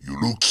 You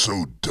look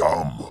so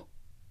dumb.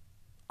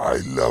 I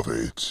love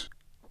it.